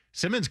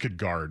 Simmons could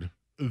guard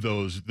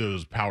those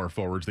power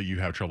forwards that you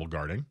have trouble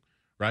guarding,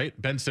 right?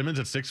 Ben Simmons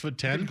at 6'10"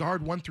 can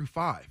guard 1 through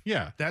 5.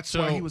 Yeah, that's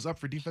why he was up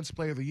for Defensive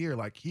Player of the Year.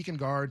 Like, he can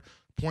guard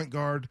point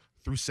guard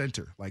through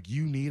center. Like,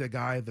 you need a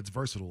guy that's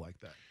versatile like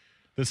that.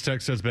 This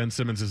text says Ben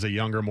Simmons is a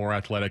younger, more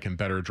athletic, and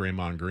better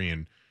Draymond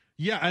Green.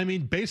 Yeah, I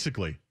mean,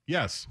 basically,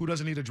 yes. Who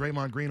doesn't need a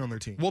Draymond Green on their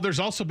team? Well, there's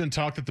also been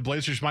talk that the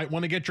Blazers might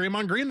want to get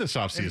Draymond Green this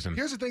offseason. And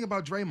here's the thing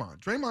about Draymond.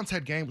 Draymond's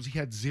had games he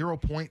had 0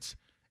 points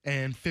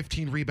and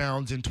 15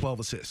 rebounds and 12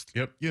 assists.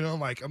 Yep.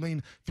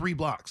 3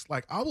 blocks.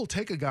 Like, I will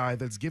take a guy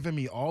that's giving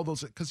me all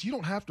those, because you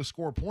don't have to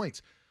score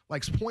points.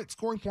 Like,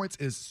 scoring points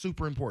is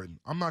super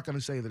important. I'm not going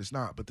to say that it's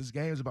not, but this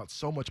game is about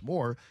so much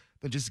more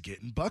than just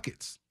getting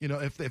buckets.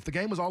 If the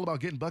game was all about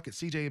getting buckets,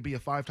 CJ would be a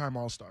 5-time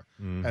All-Star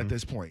at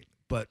this point.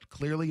 But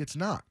clearly it's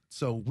not.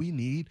 So we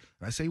need,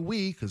 and I say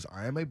we because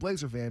I am a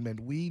Blazer fan, man,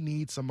 we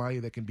need somebody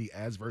that can be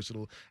as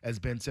versatile as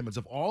Ben Simmons.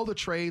 Of all the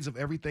trades of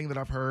everything that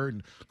I've heard,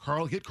 and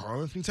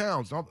Karl-Anthony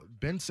Towns,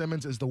 Ben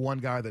Simmons is the one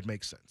guy that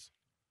makes sense.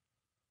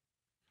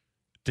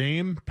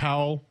 Dame,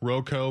 Powell,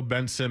 Rocco,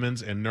 Ben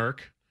Simmons, and Nurk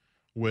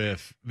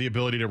with the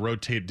ability to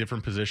rotate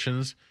different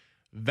positions.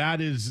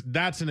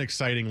 That's an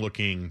exciting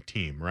looking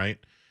team, right?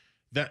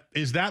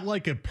 Is that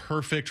like a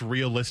perfect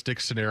realistic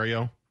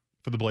scenario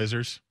for the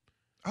Blazers?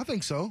 I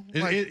think so.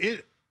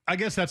 I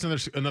guess that's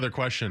another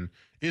question.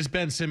 Is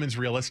Ben Simmons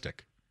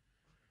realistic?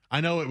 I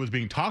know it was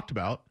being talked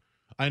about.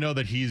 I know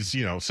that he's,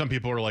 some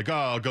people are like, oh,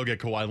 I'll go get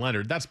Kawhi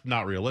Leonard. That's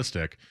not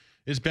realistic.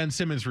 Is Ben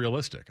Simmons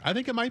realistic? I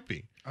think it might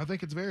be. I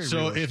think it's very so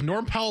realistic. If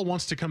Norm Powell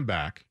wants to come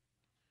back,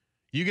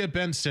 you get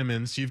Ben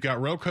Simmons, you've got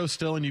Rocco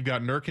still, and you've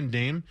got Nurk and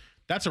Dame.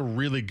 That's a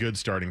really good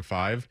starting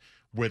 5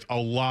 with a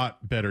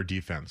lot better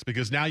defense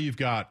because now you've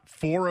got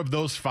 4 of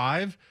those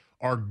 5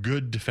 are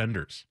good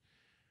defenders.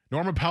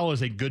 Norman Powell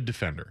is a good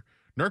defender.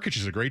 Nurkic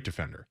is a great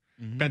defender.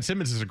 Mm-hmm. Ben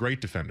Simmons is a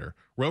great defender.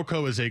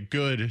 Rocco is a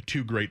good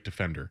to great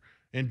defender.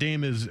 And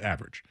Dame is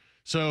average.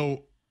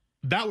 So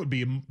that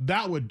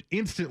would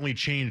instantly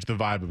change the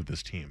vibe of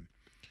this team,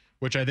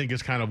 which I think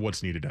is kind of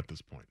what's needed at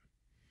this point.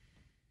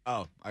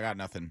 Oh, I got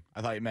nothing.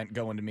 I thought you meant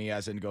going to me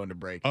as in going to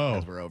break Oh.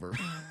 because we're over.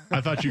 I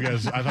thought you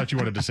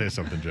wanted to say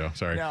something, Joe.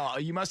 Sorry. No,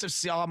 you must have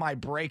saw my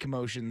break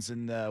motions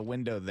in the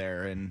window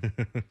there and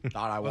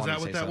thought I wanted to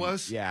say something. Was that what that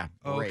was? Yeah.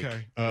 Oh, break.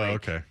 okay. Oh,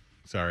 okay.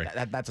 Sorry.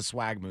 That's a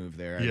swag move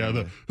there.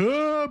 Yeah,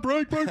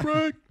 break.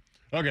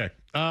 Okay.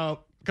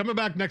 Coming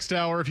back next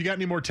hour. If you got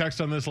any more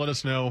text on this, let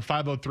us know.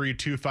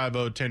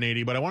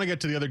 503-250-1080. But I want to get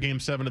to the other Game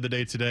 7 of the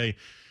day today,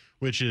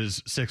 which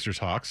is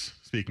Sixers-Hawks.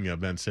 Speaking of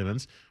Ben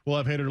Simmons. We'll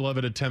have Hater to Love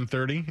it at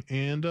 10:30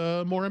 and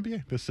more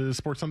NBA. This is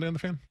Sports Sunday on the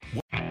Fan.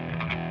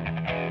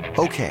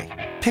 Okay,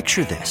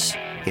 picture this.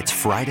 It's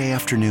Friday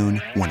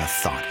afternoon when a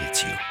thought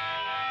hits you.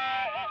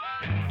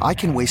 I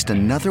can waste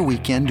another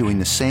weekend doing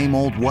the same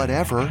old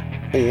whatever,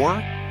 or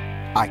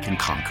I can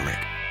conquer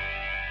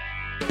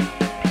it.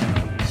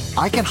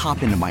 I can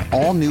hop into my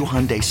all-new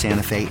Hyundai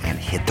Santa Fe and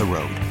hit the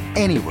road.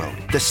 Any road.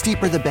 The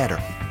steeper, the better.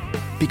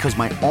 Because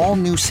my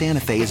all-new Santa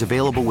Fe is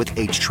available with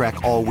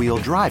H-Track all-wheel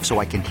drive, so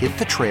I can hit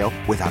the trail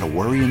without a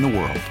worry in the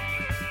world.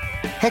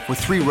 Heck, with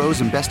 3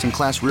 rows and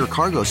best-in-class rear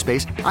cargo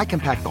space, I can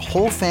pack the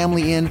whole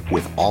family in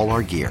with all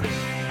our gear.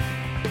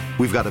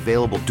 We've got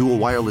available dual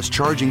wireless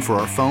charging for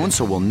our phones,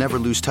 so we'll never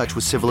lose touch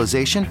with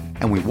civilization,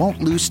 and we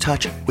won't lose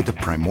touch with the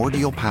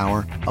primordial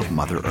power of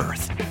Mother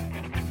Earth.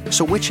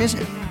 So which is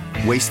it?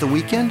 Waste the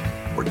weekend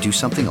or do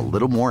something a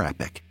little more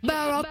epic?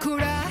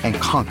 And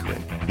conquer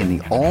it in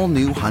the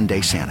all-new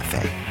Hyundai Santa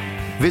Fe.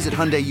 Visit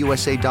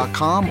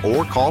HyundaiUSA.com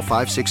or call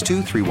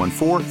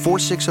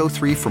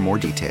 562-314-4603 for more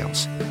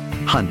details.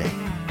 Hyundai,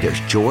 there's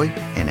joy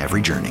in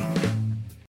every journey.